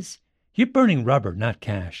prices, you're burning rubber, not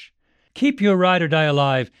cash. Keep your ride or die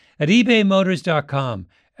alive at ebaymotors.com.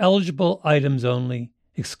 Eligible items only.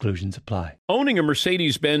 Exclusions apply. Owning a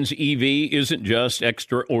Mercedes-Benz EV isn't just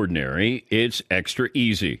extraordinary, it's extra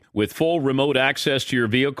easy. With full remote access to your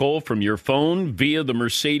vehicle from your phone via the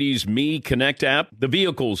Mercedes Me Connect app, the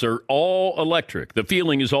vehicles are all electric. The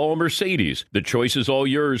feeling is all Mercedes. The choice is all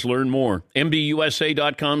yours. Learn more.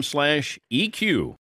 MBUSA.com/EQ.